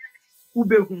day? Who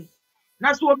be who?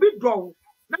 That's what be draw.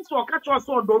 That's what catch us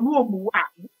all don't know what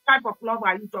type of love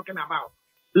are you talking about?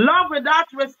 Love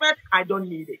without respect, I don't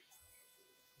need it.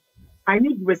 I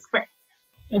need respect.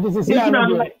 It is no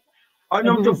love.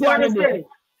 To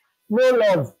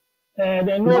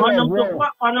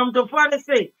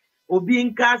say,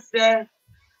 Obinka say,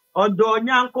 Odo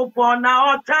Nyankopon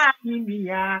na ota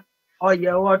nimia,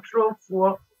 oye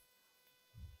wotrofo.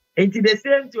 Enti the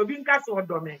same to Obinka say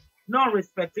Odo me, no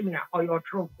respect me or your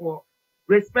trofo.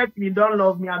 Respect me, don't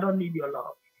love me, I don't need your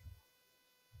love.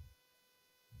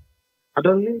 I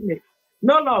don't need it.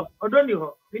 No love, Odo ni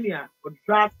ho, minia,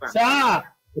 Odrasa. Sir,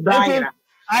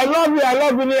 I love you,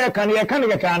 can you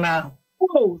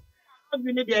Oh,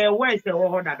 you need a way say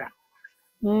oh dada.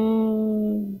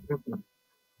 So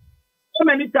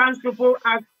many times people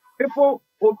ask people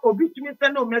obi to me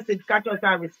send no message catch us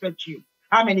I respect you.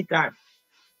 How many times?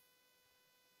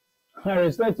 I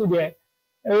respect you there.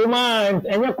 Man,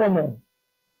 and you common.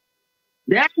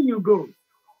 There you go.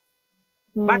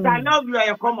 But I love you, are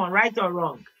you common, right or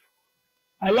wrong?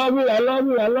 I love you,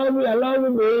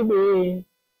 baby.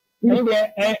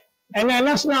 And a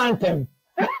national anthem.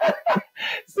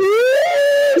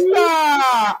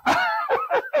 Siiiiister!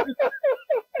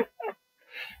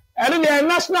 And then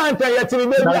national anthem yet in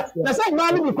baby. That's like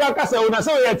man be crack as I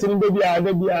say yet in baby. I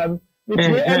love you.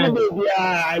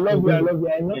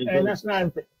 And national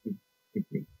anthem.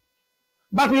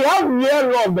 But we have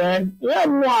real love, man. We have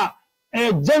more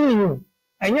genuine.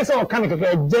 And yes, our kind of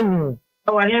genuine.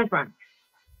 Our hand.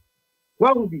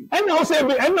 What would be? And now say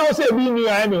be new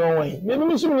anyway. Maybe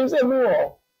we should say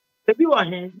more. If you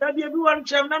want him, that be everyone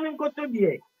shall not go to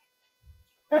be.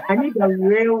 I need a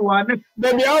real one.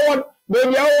 Baby, I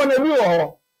want a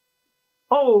view.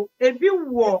 Oh, if you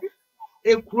walk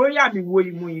a croyami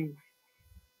way.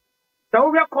 So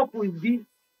we are couples be.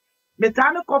 The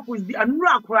tiny couples be a new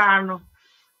crown.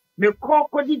 Me call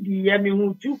Cody the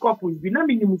who 2 couples be na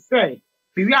minimum say.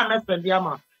 We are not spend the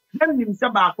amount. Let me say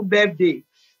about birthday.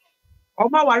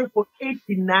 Oma worry for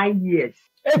 89 years.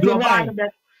 89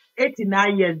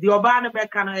 years. The Obana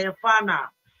Becana a fana.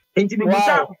 And to be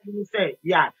say,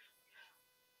 yeah.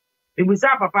 It was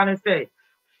up and say,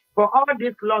 for all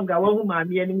this longer, one whom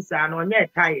I'm hearing, son, on your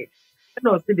tired. I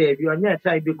don't say that you're not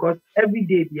tired because every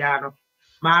day, piano.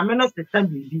 My menos the time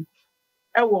be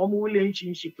a warm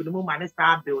relationship with the woman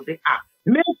start building up.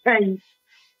 Make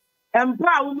and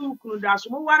Paul could that's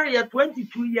more worry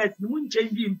 22 years, moon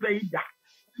changing pay that.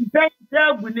 Pay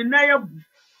there with the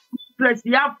Stress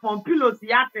ya from pillows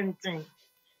ya thing.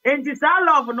 And this I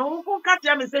love no who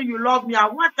can't me say you love me.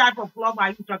 What type of love are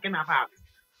you talking about?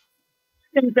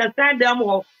 Understand them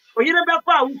all. Or you never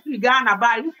found who Ghana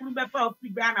by who could be found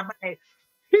Ghana by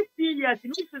 15 years.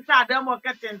 You need to start them or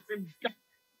catching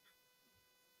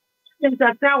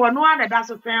understand one that's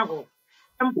a sample.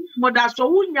 And put that so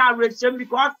we are racing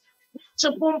because she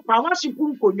put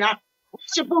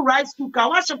rice cooker,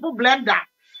 what she put blender.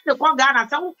 The call Ghana,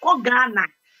 so call Ghana.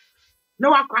 No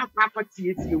one can't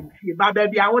property but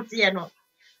baby, I would say no.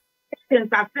 Since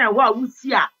I say, what we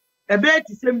see a bed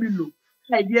to send me look.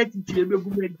 I get to tell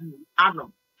you, I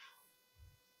know.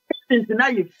 Since now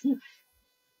you see,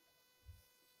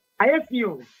 I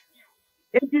feel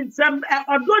it is some,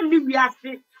 I don't need we ask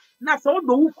it. Now, so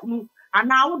the who and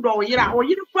now do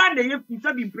you find the if you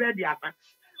be bread yata.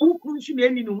 Who should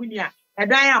any no winner,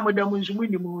 and I am with the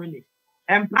Munchwini,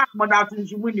 and Pat Modatin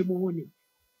Munchwini.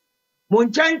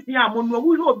 Monchansia, Mono,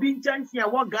 who will be Chansia,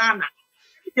 what Ghana.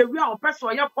 The real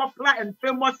person, you're popular and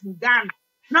famous in Ghana.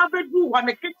 Now they do on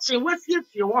the kitchen, what's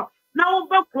your now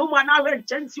back home and I will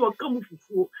chance you come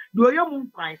for do your moon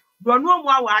pie, do no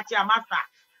more watch your master.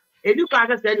 And you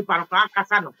can't say the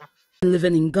Paracasano.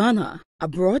 Living in Ghana,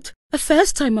 abroad, a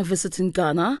first timer visiting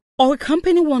Ghana, or a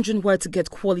company wondering where to get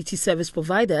quality service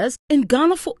providers in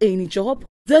Ghana for any job,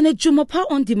 then Ejumapa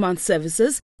On Demand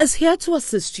Services is here to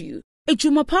assist you.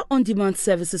 Ejumapa On Demand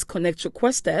Services connect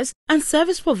requesters and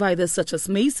service providers such as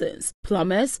masons,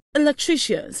 plumbers,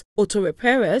 electricians, auto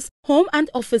repairers, home and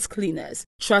office cleaners,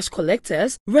 trash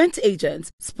collectors, rent agents,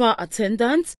 spa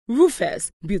attendants, roofers,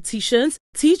 beauticians,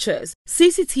 teachers,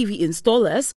 CCTV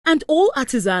installers, and all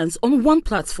artisans on one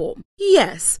platform.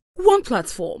 Yes, one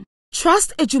platform.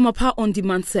 Trust Ejumapa On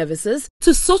Demand Services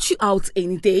to sort you out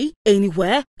any day,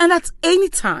 anywhere, and at any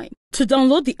time. To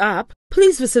download the app,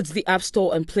 please visit the App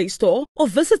Store and Play Store or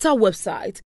visit our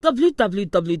website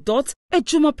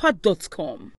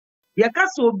www.ejumapa.com.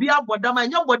 Yakaso be a bodam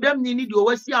and your bodam need you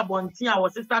always see a bontia or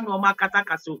sister no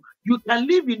makatakaso. You can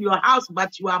live in your house,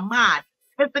 but you are mad,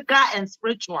 physical and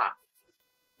spiritual.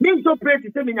 Mean so pray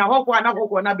to say me, I hope one of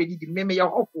the meme your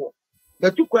hope.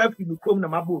 The two quaff you come, the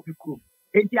mabu you come.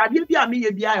 And the idea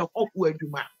me be a hope where you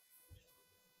man.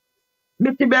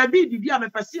 Mr. Baby, did you have a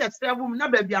perceive 7 no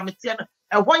baby? I'm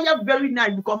a 1 year very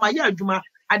nice because my year Juma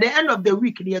at the end of the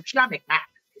week near Chiameka.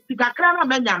 If I can't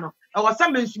menano, I was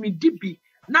summoned me dippy.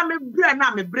 Now me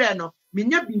breno, me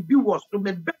never be was to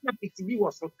me benefit be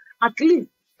was at least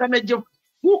some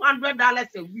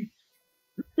 $200 a week.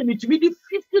 Listen to me, the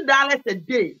 $50 a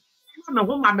day. I'm a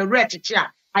home, I'm a rich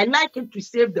chair. I like it to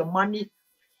save the money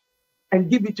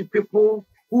and give it to people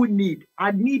who need.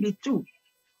 I need it too.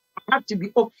 I have to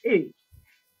be okay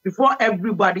before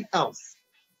everybody else.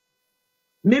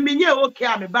 Me okay,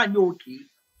 I'm a bad okay.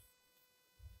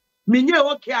 Me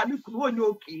okay, I'm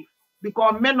okay.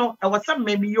 Because men know I was some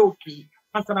maybe okay.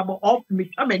 As about all me,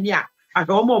 I'm a I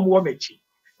go more womachi.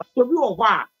 So you are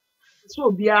what? So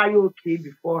be are you okay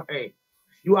before her?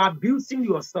 You are abusing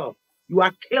yourself. You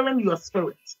are killing your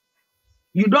spirit.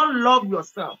 You don't love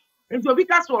yourself. And so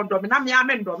because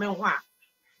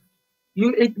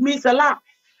it means a lot.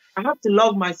 I have to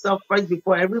love myself first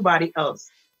before everybody else.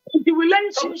 In the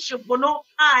relationship, you know,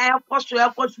 I cost you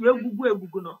no.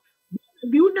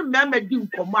 You remember do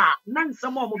come out, none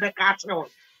some more the catch on.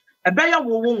 A bear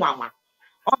won't want.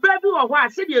 Or baby or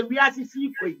what? Say the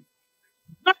reality queen.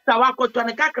 Not our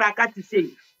cotonica cracker to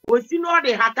say. We see no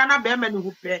the Hatana Beman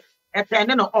who pay a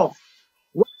penny off.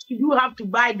 What do you have to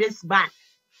buy this bag?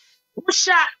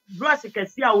 Pusha dress a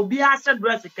cassia will be asked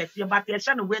dress a cassia, but there's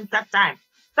a winter time.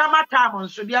 Summertime on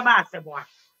Sudia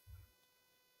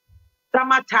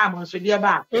Summertime on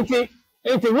Sudia.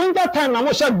 It's winter time, I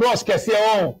wish I bros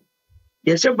cassia.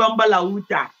 Yes, a bambala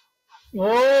uta.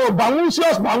 Oh,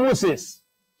 bamuses.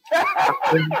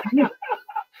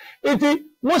 It's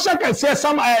Mosha can say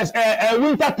some as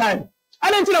winter time.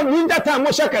 I don't think winter time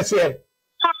Mosha can say.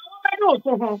 I know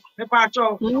so the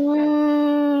patrol.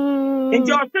 And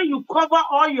you say you cover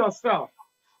all yourself.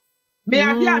 May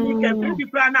I be a baby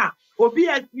planner or be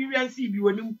experience you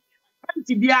when you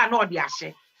to be an audience.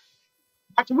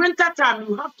 At winter time,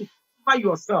 you have to cover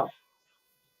yourself.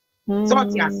 So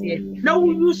what you say? Now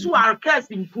you so are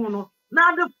cursing Puno.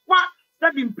 Now the fact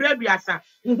that in previous,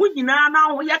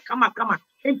 now we are come.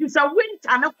 It is a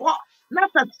winter,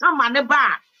 not a summer, never.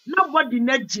 Nobody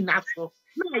needs natural.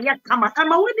 No, yet come.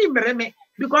 I'm a winning me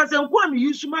because I'm going to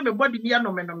use my body near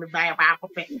no man on me by a back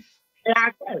of it.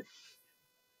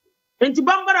 And to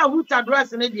Bambara who's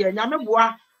address in India,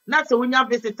 Yamabua, not so when you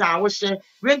visitor, I was share,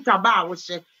 winter bar was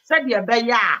share, said the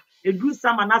Abaya, a good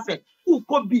summer, and I said,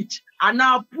 Puko beach, and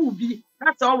now Pooby,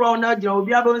 that's all around now, you'll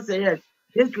be able to say yes.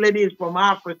 This lady is from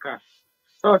Africa.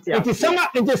 So It is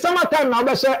summertime now.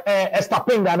 That's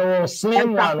estaping that or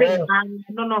slim one.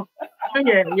 No.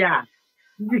 Yeah.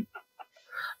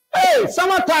 Hey,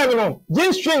 summertime, no.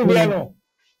 Jeans string, there, no.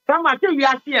 Summertime, we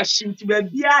are here. She to be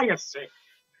yes.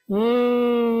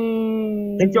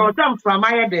 It's your time from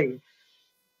my day.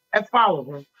 A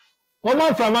foul.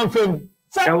 Woman from Manfred.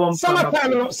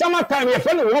 Summertime, you're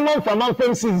funny. Woman from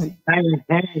Manfred season.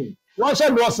 One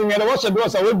shot was in the wash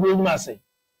was away, bring massy.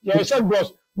 Your shot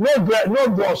was no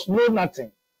bros, no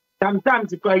nothing.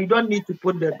 Sometimes you don't need to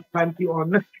put the panty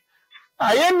on.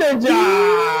 I am the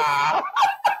job.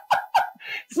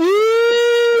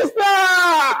 Siiiiister!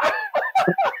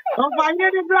 Oh, I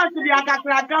need to brush the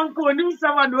Akaka can't go do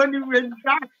someone when you went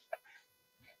back.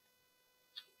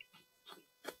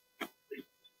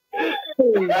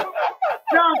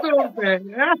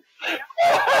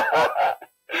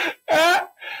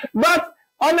 But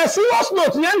on a serious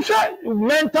note,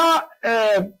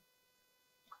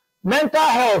 mental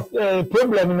health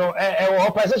problem, you know,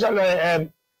 or perception,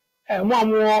 more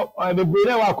the brain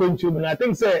are going to. I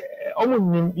think say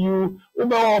you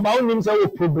about names are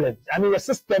problems. I mean, the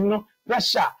system, no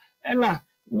pressure, and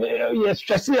yes,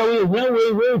 stress away,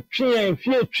 way, fear, you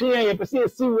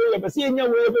see,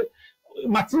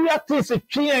 material things, I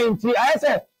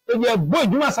said, if you're boy,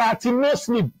 you must have no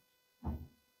sleep.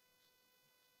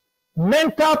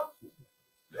 Mental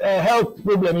health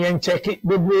problem, you check it,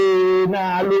 baby.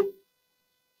 Now, look,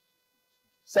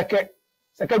 second,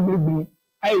 blue.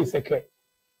 I second.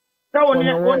 So only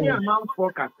a man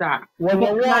for Qatar.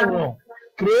 One,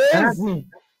 crazy.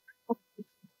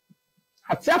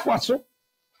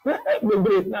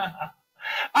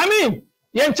 I mean,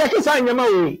 you check it on your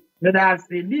way. But I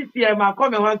say this year, my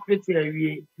comment was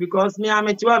pretty because me, I'm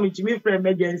a friend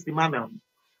emergency, mamma.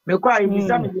 Me quite be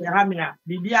some of the hammer,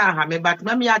 the but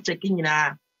mammy are checking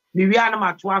now. We are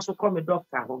not to also come a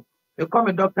doctor home. You come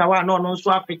a doctor, one no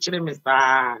swap picture,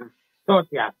 Mr.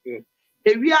 Totia.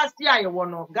 If we are still, I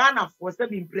want to Ghana for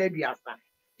 7 previous.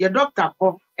 Your doctor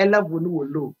for a level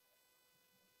low.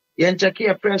 You check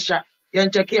your pressure, you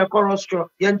check your cholesterol,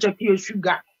 you check your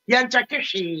sugar, you check your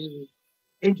shit.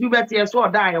 And you better yes or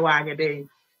die one a day.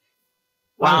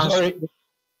 Wow, sorry.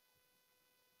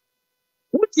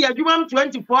 What's your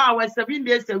 24 hours, 7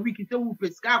 days a week? It's a whoop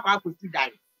scarf. I could see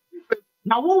die.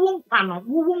 Now, who won't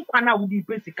with the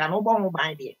basic and over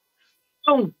by there.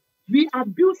 So we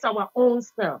abuse our own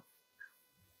self.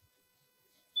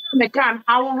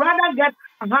 I would rather get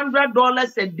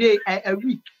 $100 a day a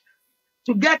week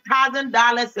to get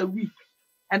 $1,000 a week,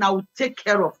 and I will take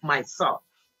care of myself.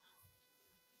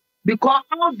 Because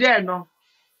out there, no,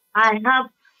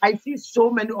 I see so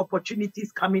many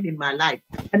opportunities coming in my life,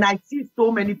 and I see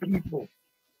so many people.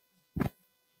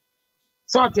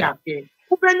 So, okay.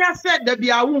 Upenya said that be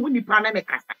a woman in Panama.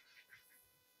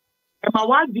 And my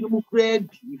wife didn't create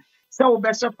so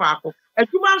best of all. A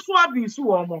human so abuse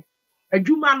woman, a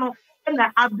human and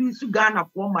a abuse Ghana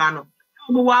for man.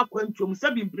 No one went to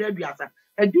seven previous.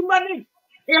 A human,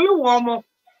 a woman,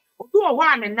 do a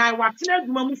 1 and 9 what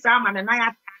Mamma Salmon and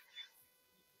I.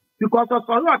 Because of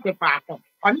a lot of part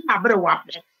on every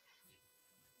water.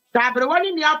 Everyone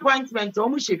in the appointment,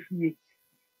 almost a fee.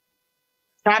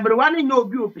 Everyone in your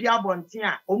view, Pia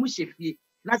Bontia, almost a fee.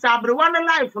 Now, everyone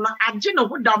alive from a general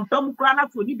who dump Tom Crana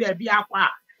for the baby aqua.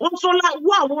 Also, like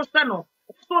one was no,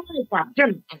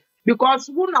 because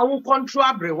one I will control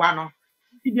everyone.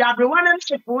 If you everyone and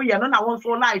ship for you, and I want so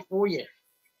life for you.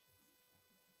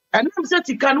 And I'm said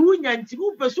you can win and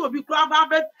to pursue because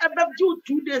I've 2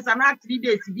 days and not 3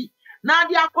 days. Now,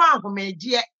 the aqua from a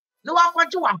dear. No, I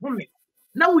want you at home.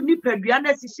 Now we need to be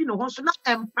honest, no one should not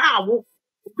empower.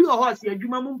 Be a horse, your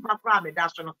human papa,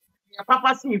 Medasson. Your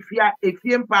papa see if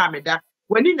you empower me that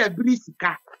when in a breeze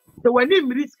car. So when in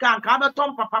breeze car, come a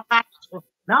tom papa.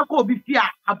 Now go be fear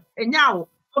and now,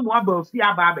 some wabble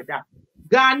fear Barbada.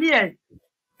 Ghanaian,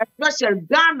 especially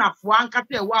Ghana for one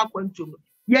cafe walk into me.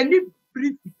 You need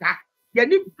breeze car, you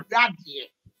need blood here.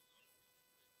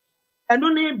 And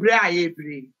only brave.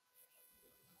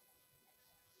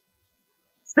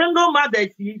 Single mother,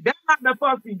 see, then not the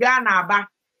first in Ghana back.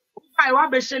 I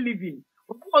want to living.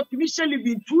 Go to Michelle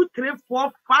living 2, 3,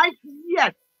 4, 5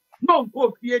 years. No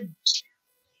go fear.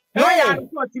 No, I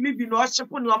want to live in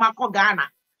Washington, Yamako Ghana.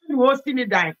 You was in it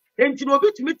dying. And you know,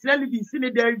 to me, tell you, seen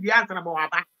it there, the answer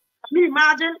about that. Can you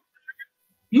imagine?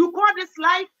 You call this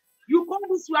life? You call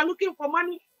this, you are looking for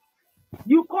money?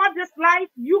 You call this life?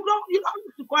 You don't need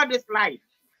to call this life.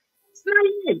 It's not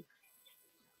it.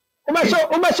 For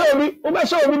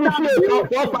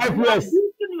 5 years.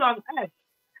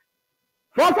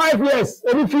 4 5 years,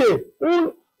 every fear.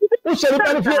 Who shall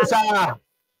it be?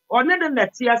 or not in the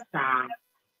siesta.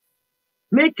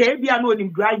 Make a be an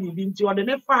old driving into on the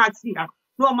next fancy.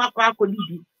 No, my car could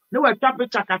be. No, a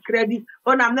chaka credit.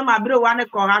 Oh, I'm not my brother, one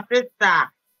call her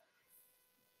sister.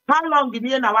 How long in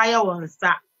the end wire one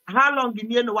start? How long in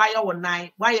the end wire one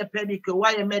night? Why a pedicle?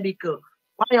 Why a medical?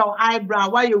 Why your eyebrow?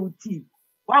 Why your tea?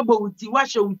 Why about tea?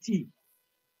 What's your tea?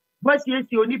 What's your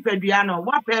only pediano?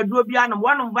 What pedrobiano?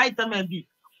 One of vitamin B.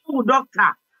 Oh,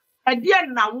 doctor. A dear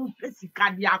now,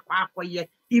 cardiac for ye.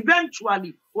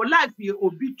 Eventually, or life be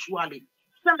obitually.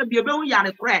 Some be a very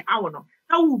young crack. I don't know.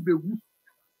 How will be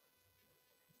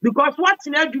because what's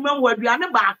in argument will be on the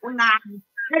back now.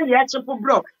 And yet, so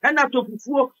broke, and not to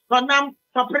fool, for now,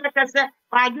 for practice,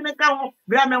 I didn't come,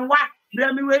 Bremen, what?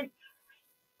 Bremen,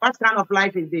 what kind of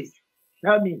life is this?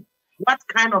 Tell me, what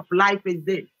kind of life is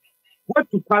this? What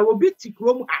to call will be to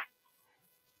Chrome?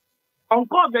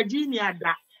 Uncle Virginia,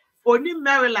 that only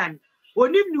Maryland,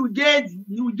 only New Jersey,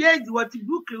 what you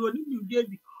Brooklyn, only New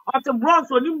Jersey, or the Bronx,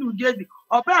 only New Jersey,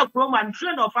 or Chrome and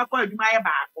train of a call my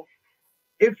back.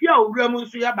 If you are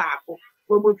Remus, you are back.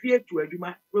 From a fear to a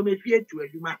human, from a fear to a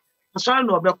human. A son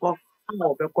of a cock,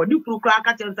 or the Codifu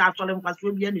crackers are solemn for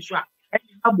swimming in the shop.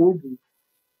 A booby.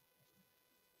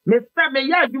 Mr.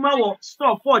 Mayor, you might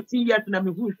stop 14 years and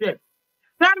I'm who said,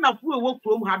 Son of who walk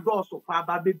from her door so far,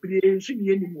 but be should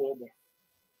be any more.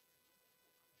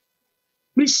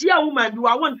 Michelle woman, do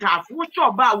I want to have what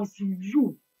your bow with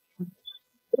you?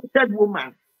 Said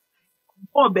woman.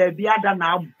 Oh, baby, I don't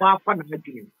know about fun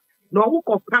again. No, who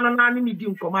can Canada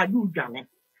medium from my do, Janet.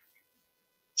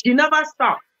 She never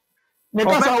stopped. And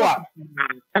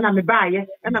I'm a buyer,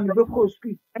 and I'm a local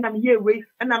street, and I'm here way,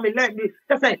 and I'm a let me.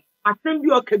 Just say, I send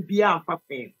you a cabia for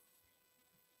fame.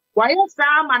 Why,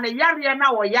 Sam and a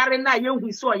Yariana or Yarina, young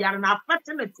we saw Yarina,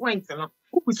 fatting the twins,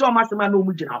 who we saw Master Man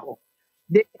Mujano.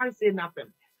 They can't say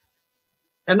nothing.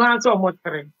 And no answer much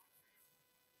for him.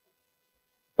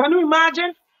 Can you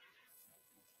imagine?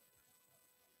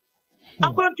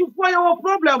 I'm going to find your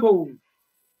problem.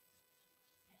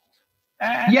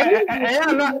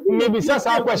 Maybe that's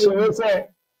our question. We say,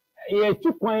 "You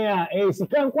took one year, you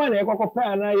can't find a cocoa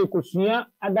and you could see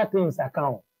other things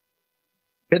account."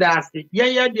 But I say,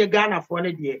 yeah, the Ghana for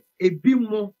a day, a bit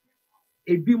more,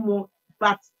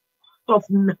 but of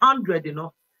 100,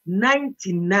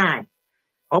 99,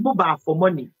 or for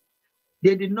money.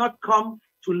 They did not come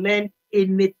to learn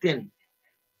anything.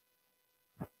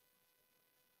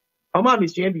 Oma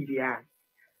Monsieur Bidia.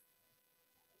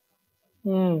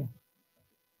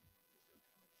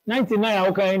 99,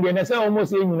 okay, Indian. I say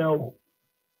almost in now.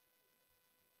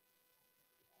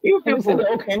 You people,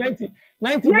 okay, 99,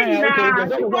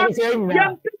 okay. Because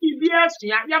young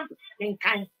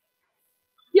kind.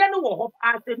 You know what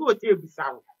I said, no table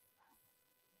sound.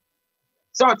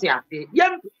 Sorry,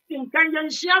 young can young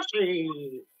share.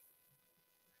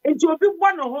 And to be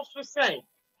one of us to say,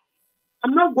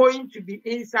 I'm not going to be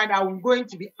inside, I'm going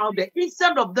to be out there.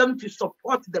 Instead of them to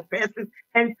support the person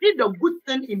and see the good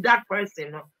thing in that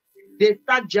person, they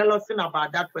start jealousing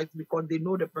about that person because they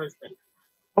know the person.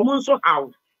 Almost so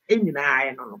how in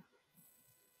I know.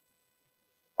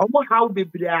 Almost how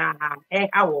baby a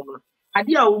woman. I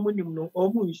dear woman, no,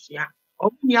 almost yeah.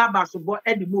 Only abaso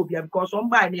Eddie Mobia because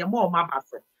somebody near more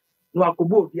mabaso. No, I could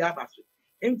both be abaso.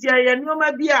 And I know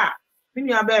my dear,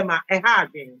 Pinabema, a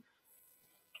hard thing.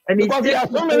 And because there are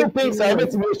so many things I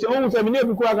bet you almost a minute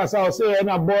because I say and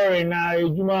a boring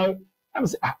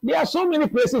there are so many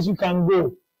places you can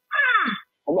go.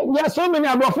 There are so many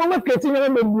about former getting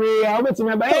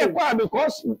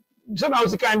because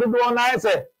sometimes you can do one I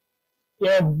say,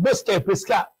 yeah, best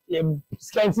pesca, yeah,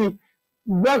 scanty,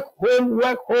 work home,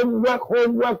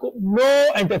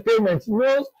 no entertainment,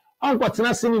 no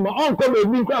uncle cinema, uncle, praise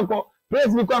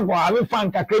me, uncle, having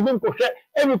fun,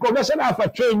 every conversion after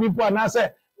train people and I say,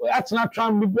 that's not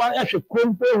trying to actually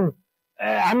compound.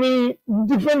 I mean,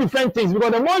 different things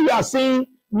because the more you are seeing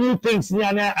new things,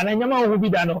 and I never will be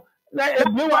done. That's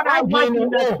what I want in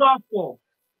the software.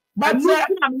 But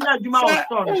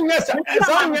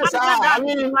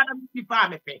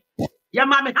yeah,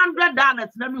 mammy, $100.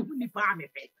 Let me win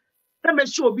let me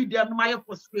show be there. My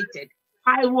frustrated.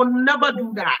 I will never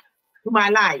do that to my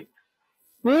life.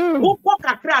 Who walk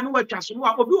a crown, no trust,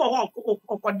 or do a walk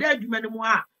or dead you many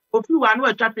more. If you are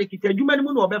no traffic, you many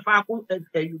moon or befa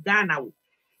Uganda,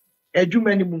 a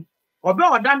Jumanimu. Or be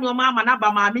or damn your mamma,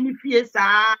 Nabama, many fears,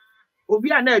 or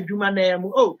be an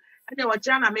Jumanam. Oh, and they were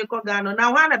China make organo.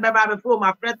 Now, one a baby before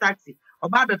my friend taxi, or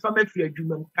Baba from a few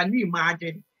Juman. Can you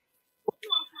imagine?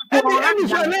 Any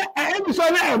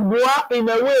in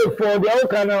a way for the old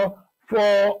canal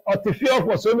for artificial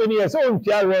for so many years. So,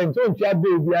 rent, baby,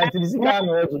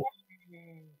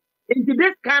 into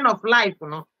this kind of life,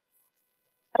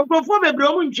 Nkofo bebre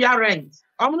omu ntua rent.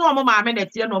 Omu no omu maame na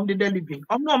tie no omu de living.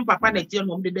 Omu no omu papa na tie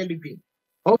no omu de living.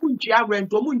 Omu ntua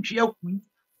rent, omu ntua kui.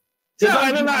 So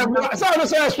I don't know. So I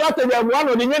say strategy of one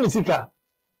of the many sika.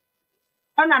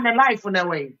 And the life on the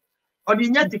way. Or the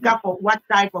nyetika for what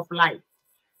type of life?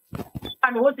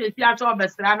 And what is the actual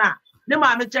bestrana? The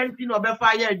mamma charity no be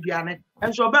fire aduane.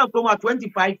 And so about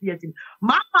 25 years.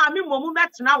 Mama me momu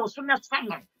met now was soon as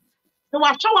summer. So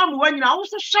I show am when you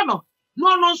also summer.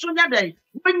 No so day.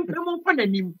 When you put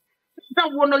him.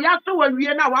 That one of yato when we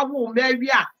are now I won't marry.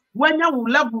 When you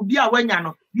love will be a when you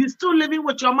know. You still living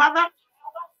with your mother?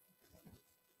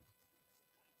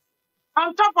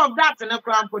 On top of that, in a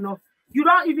cramp, you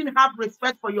don't even have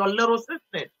respect for your little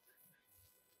sister.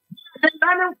 They're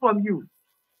learning from you.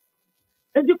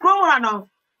 And you come on,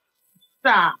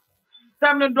 sir,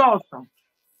 Sammy Dawson.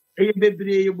 New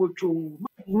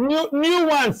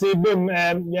ones,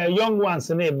 young ones,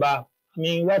 neighbor.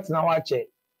 Me, what's now watch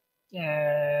it?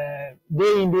 They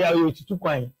in there with 2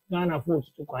 coin, none of 4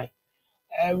 2 coin.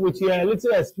 With your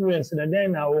little experience, and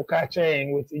then I will catch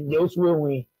with those way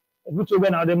we. If you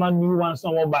told now the man new one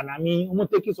somewhere, but I mean, I'm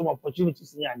taking some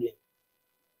opportunities in there.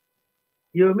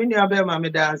 You mean you have my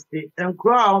dance and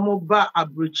cry almost back a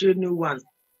breach new ones.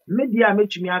 Maybe I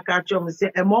met me a catch and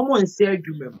say a moment say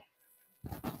you.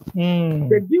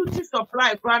 The beauty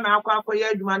supply crown alcohol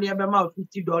money about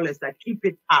 $50 that keep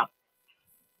it up.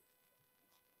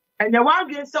 And the one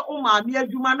against the Oma near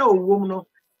Jumano woman,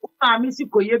 Oma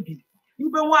Missiko Yebi.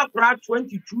 You been walk around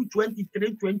 22,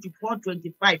 23, 24,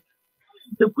 25.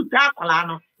 The Kuta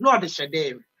no the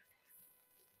shade.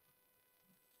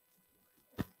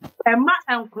 Emma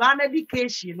and clan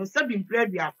education, no sabin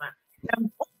bread yapa.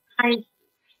 And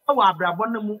our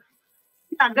Brabonamu.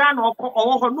 Again, or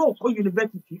no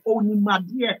university, only my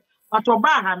dear, but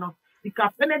Obahano, the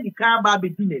captain the car baby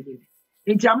dinner.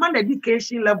 In German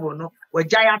education level, no, were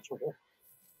giant.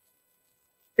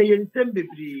 In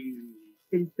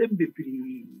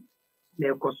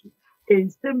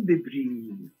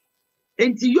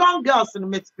into young girls in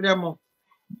Mexico.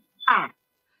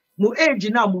 Mo age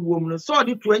now, mo woman, so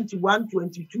the 21,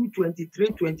 22, 23,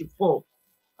 24.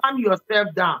 Calm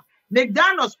yourself down. Make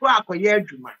down a square for year,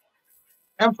 Juma.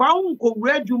 And found go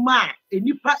read you ma, a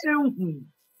nipa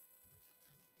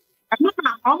I'm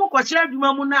not share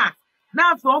Juma Muna.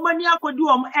 Now, so many I could do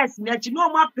S, net you know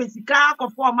my pesica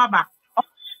for Maba.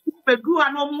 Do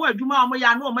I no more Juma,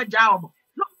 I know my job.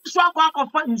 No, so I can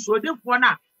find so therefore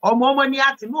now. Or more money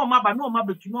at no Maba, no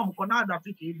Maba, you know, Conada.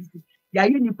 Ya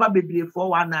yi nipa bebre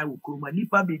 419 ukuma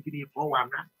nipa bebre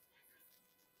 419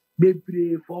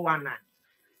 bebre 419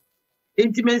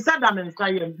 intimensa da mensa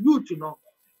yem youth no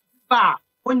ba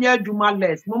onye adwuma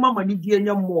less mama mani die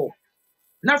nya more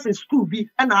na se school bi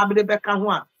na abere beka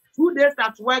ho a 2 days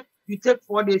at work you take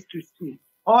 4 days to school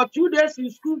or 2 days in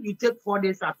school you take 4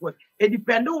 days at work it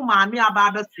depend on maami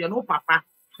abada se no papa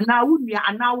na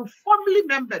wunua na family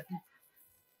member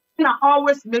now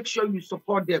always make sure you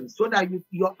support them so that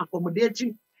your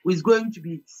accommodation is going to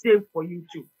be safe for you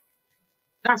too.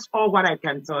 That's all what I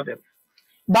can tell them.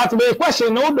 But the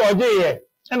question no do here.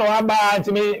 And what about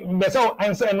me? Me say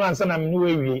answer no answer na me no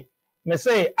we. Me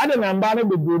say ade na mba na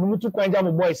bebu no mutu kwanja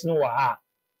mo boys no wa ha.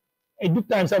 E do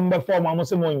time say mo form am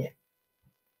say mo nye.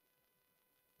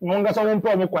 No nga so mo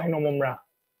pro mo kwan no mo mra.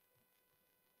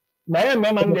 Ba ye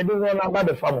me man de do no na ba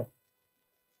de famo.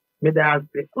 Me that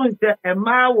a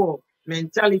mawo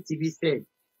mentality be said.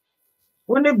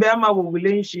 When the Bama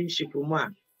relationship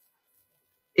woman,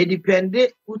 it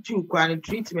depended utu kwan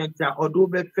treatment or do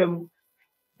be fem.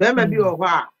 Bema bi o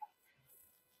wa.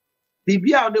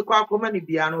 Bibia o de kwa koma ni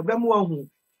bia no be mo hu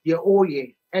ye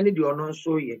oye ene de ono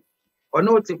so ye.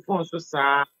 Ono te phone so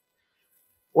sa.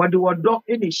 Wode wodo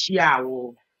ene hia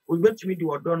wo. O betumi de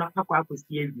wodo na akwa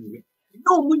akosi awie.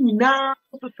 No mu nyina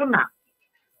so na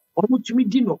omutumi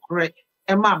di no correct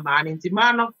ema ma nti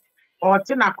ma no o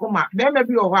te na koma be ma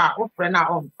bi o ho a o frɛ na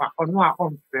omfa ono a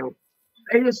omfrɛ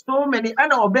so many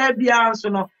and oba bia so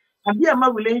no abi ama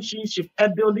relationship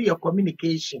build your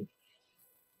communication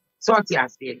so what you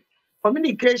say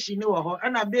communication no ho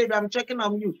and babe I'm checking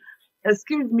on you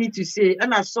excuse me to say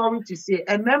and I'm sorry to say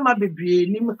and remember bebre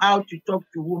nim how to talk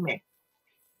to women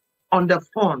on the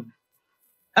phone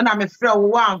and I'm a friend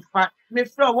one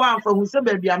who said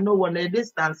baby I'm no one a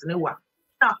distance no one.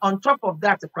 Now on top of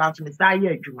that craft me say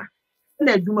adwuma.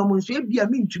 Na adwuma mo nso e bia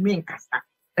me ntumi nkasa.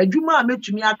 Adwuma a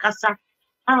metumi akasa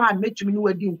a metumi no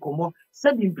wadi nkomo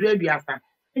said in aduasa.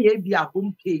 E bia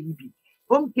home care bi.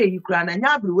 Home care kura na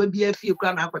nya abrewa bi afie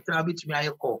kura na akwetena betumi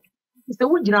aye call. Say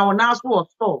wo gina wo na so or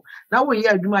store. Na wo ye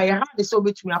adwuma ye hard so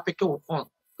betumi apeke wo phone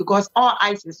because all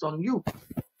eyes is on you.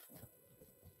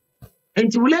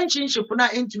 Into relationship na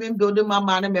into building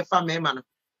mama na me fa me ma no.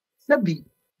 Sabi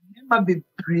ma be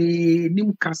pre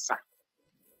nim kasa.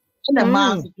 Na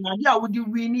ma so na dia wo di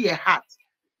wi ni ye heart.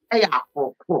 E ya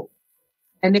akoko.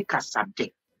 Ene kasa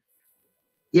de.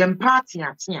 Ye party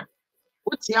atia.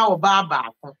 Wotia oba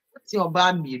baako. Wotia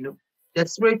oba mienu. The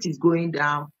spirit is going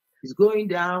down. It's going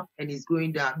down and it's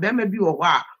going down. Be ma bi wo ho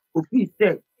a ofi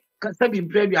say kasa bi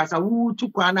previous a wu tu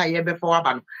kwa na ye be fa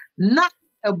waba no. Na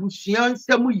abusuan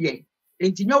nsam ye.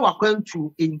 Enti nya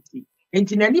wakwantu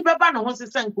enti na ni beba no ho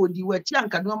sesa nka odi wachi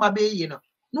anka no ma be yi no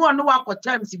no ono wakọ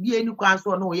times bi eni kwan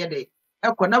so no ye de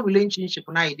ekọ na relationship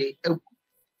na ye de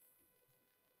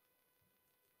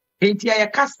enti ya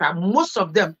kasa most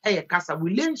of them kasa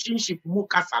relationship mu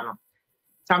kasa no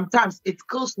sometimes it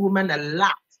kills women a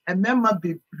lot a member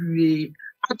be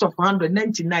out of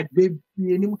 199 baby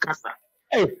eni kasa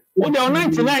what the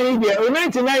 99 here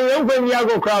 99 you go we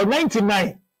go crowd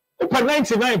 99 open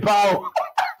 99 power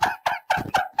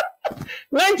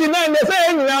 99 they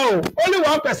say now only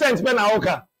 1% be na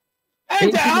oka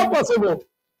ain't how possible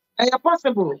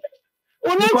possible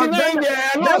 99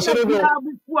 there no should do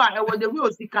the way o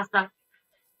si kasa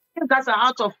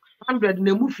out of 100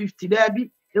 na mu 50 there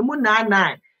be e mu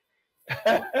 99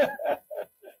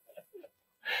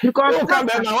 because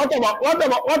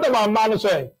what about man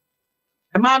say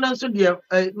a man so there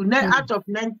out of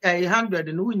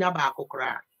 100 no nya ba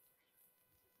akokora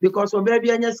because o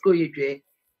baby anya school yedwe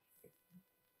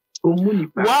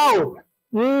wow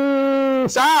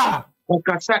sir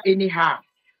okasa anyhow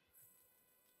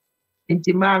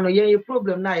intimano ye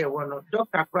problem na ye wono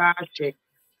doctor kra check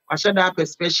I should have a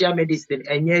special medicine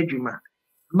enye adwuma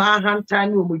ma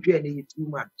hantani omudwe na too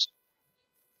much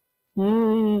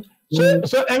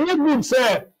so enye good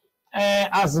say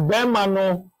as bema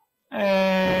no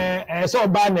so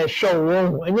ba na show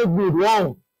won enye good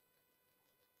won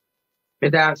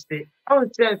but that's it oh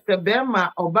say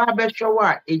bema oba be show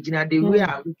a ejina the way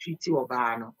a we treat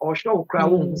oba no or show kra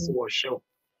won so or show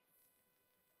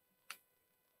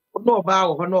no oba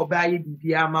wo no oba ye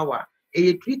bibia ma wa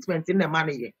e treatment in the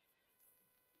money ye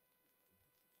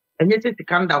enye se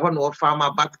tikanda ho no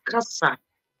farmer but kasa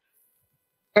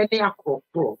any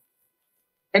akoko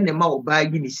ene ma oba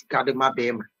yi ni sika de ma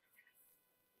bema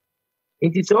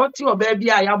enti so ti oba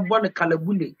bia ya bo ne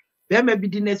kalabule bema bi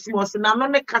di na si wo se na no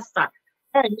ne kasa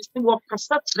ni si wo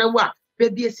kasa trewa be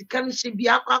bi sika ni hye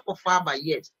bia akwa aba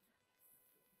yes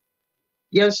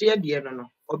yes ye de no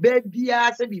oba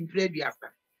bia se bi mpre bia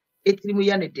fa etirimu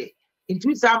ya ne de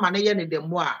enti sa ma ne ye ne de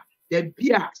mo a de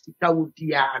bia sika wo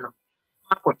bia no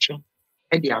akọche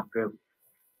e di abrew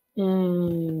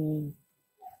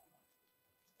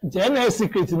Jena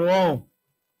secret no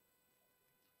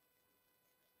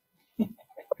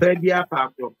baby apa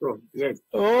from yes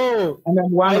oh and then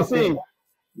one I of see them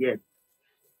yes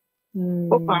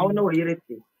opa ono wo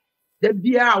yerete de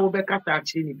bia wo be kasa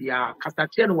chi ni bia kasa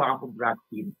chi no wa ho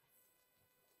brati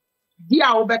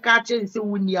dia wo be ka chi nse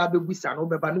wuni abegusa no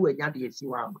be ba no wanya de esi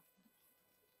wa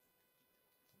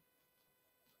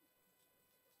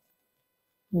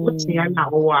Utia na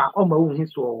wa o ma wu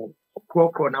so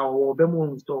krokro na wo be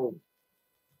mu so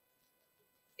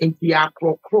enti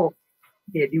akrokro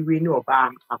de di we ni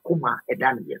oba akoma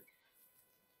eda ne ye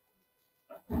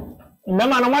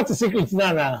mama no what secret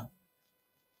na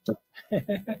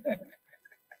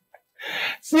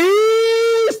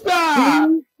sister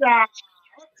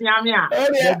Utia me a I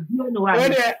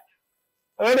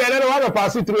don't want to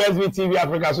pass it through SBTV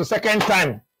Africa so second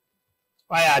time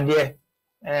why are there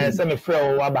say me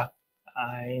frɛ waba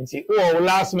nti o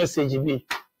last message bi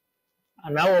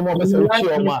and now mo be say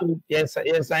o ma yes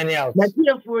signing out na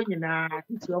tiefo nyina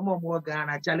titi o mo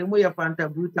Ghana chale mo ye Fanta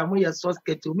Bruta mo ye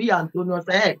Sosket mo ye Antonio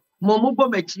say mo bo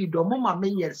machi do mo ma me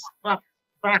yes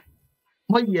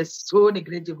mo yes so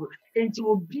negligible enti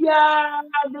obia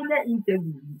na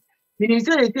interview ni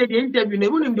say the interview na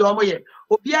wonu ndi o mo ye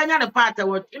obia nya ne part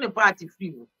what in the party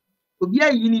free obia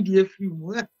yi ni die free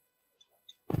mu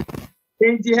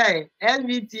enti hey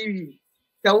LVTV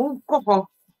ka wo kofo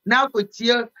na ko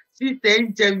tie sister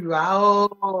interview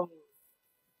oh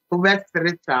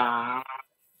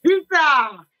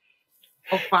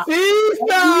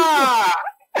Sister.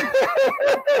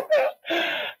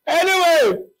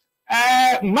 Anyway,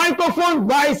 microphone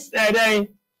vice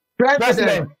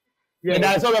president. Yeah,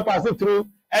 that's all we pass it through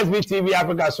SBTV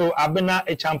Africa. So I've been a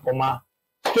champoma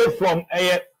straight from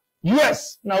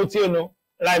US now you know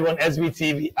live on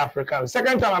SBTV Africa.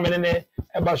 Second time I'm in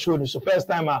a show. So first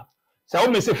time so I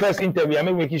want to say first interview.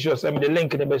 I'm making sure send me the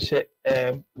link in the share.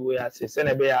 We are send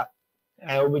a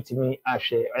over to me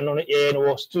share. I know in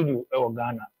our studio in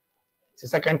Ghana. It's the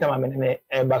second time I'm in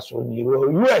a show in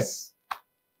US.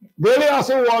 Daily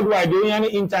also worldwide doing any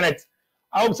internet.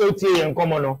 I hope so tea and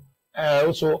common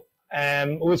also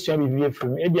always shall be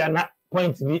from maybe an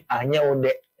point be anya all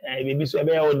day maybe so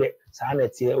all day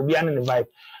sanet here will be an vibe.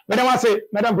 Madam I say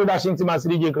Madam Production team as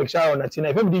DJ Cockshaw on a tina.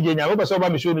 If DJ I hope I saw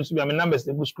my show to be my numbers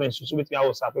the bush screen so with me I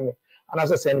was happy me and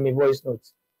also send me voice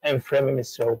notes and frame me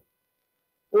so.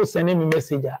 Oh sending me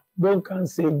message don't can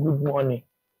say good morning.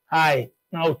 Hi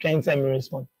now trying to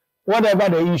respond. Whatever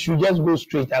the issue just go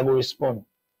straight I go respond.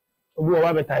 Obi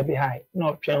wa be type hi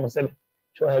no twen say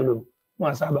show hello no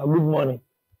answer good morning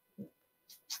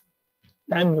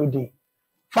time no dey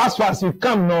fast you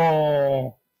come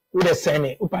no with the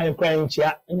send upa crying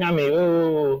chia nyame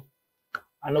oh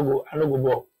I no go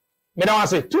bo me don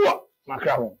say two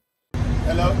makra ho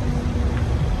hello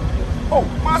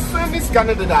oh my son is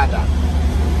Canada dada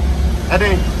and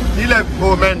then he left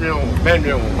go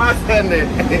menu my son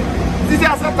this is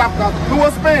a setup you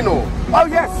was Spain oh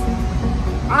yes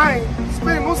I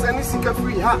Spain most any sicker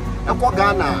free ha e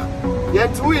Ghana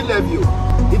yet we love you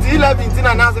it's 11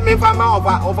 and as me farmer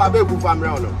over baby family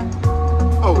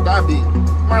oh that be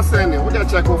my son what you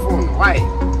check your phone why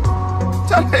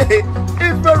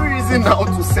it's very easy now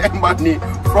to send money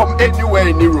from anywhere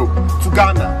in Europe to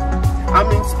Ghana.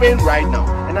 I'm in Spain right now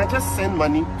and I just send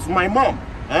money to my mom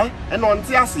and on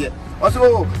Tiasia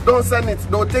also don't send it,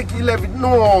 don't take e-levy.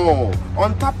 No,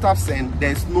 on tap send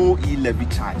there's no e-levy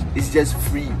charge. It's just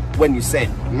free when you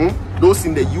send. Those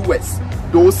in the US,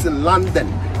 those in London,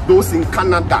 those in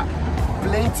Canada,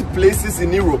 plenty places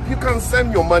in Europe, you can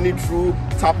send your money through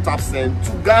tap send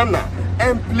to Ghana,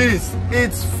 and please,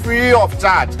 it's free of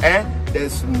charge.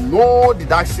 There's no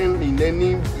deduction in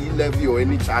any e-levy or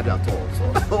any charge at all.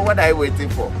 So what are you waiting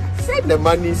for? Send the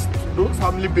money to those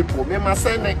family people. Me must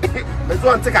send it. Let's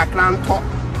go and take a clan talk.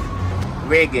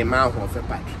 Reggae man for the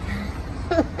pack.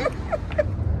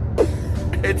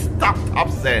 It's tap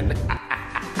send.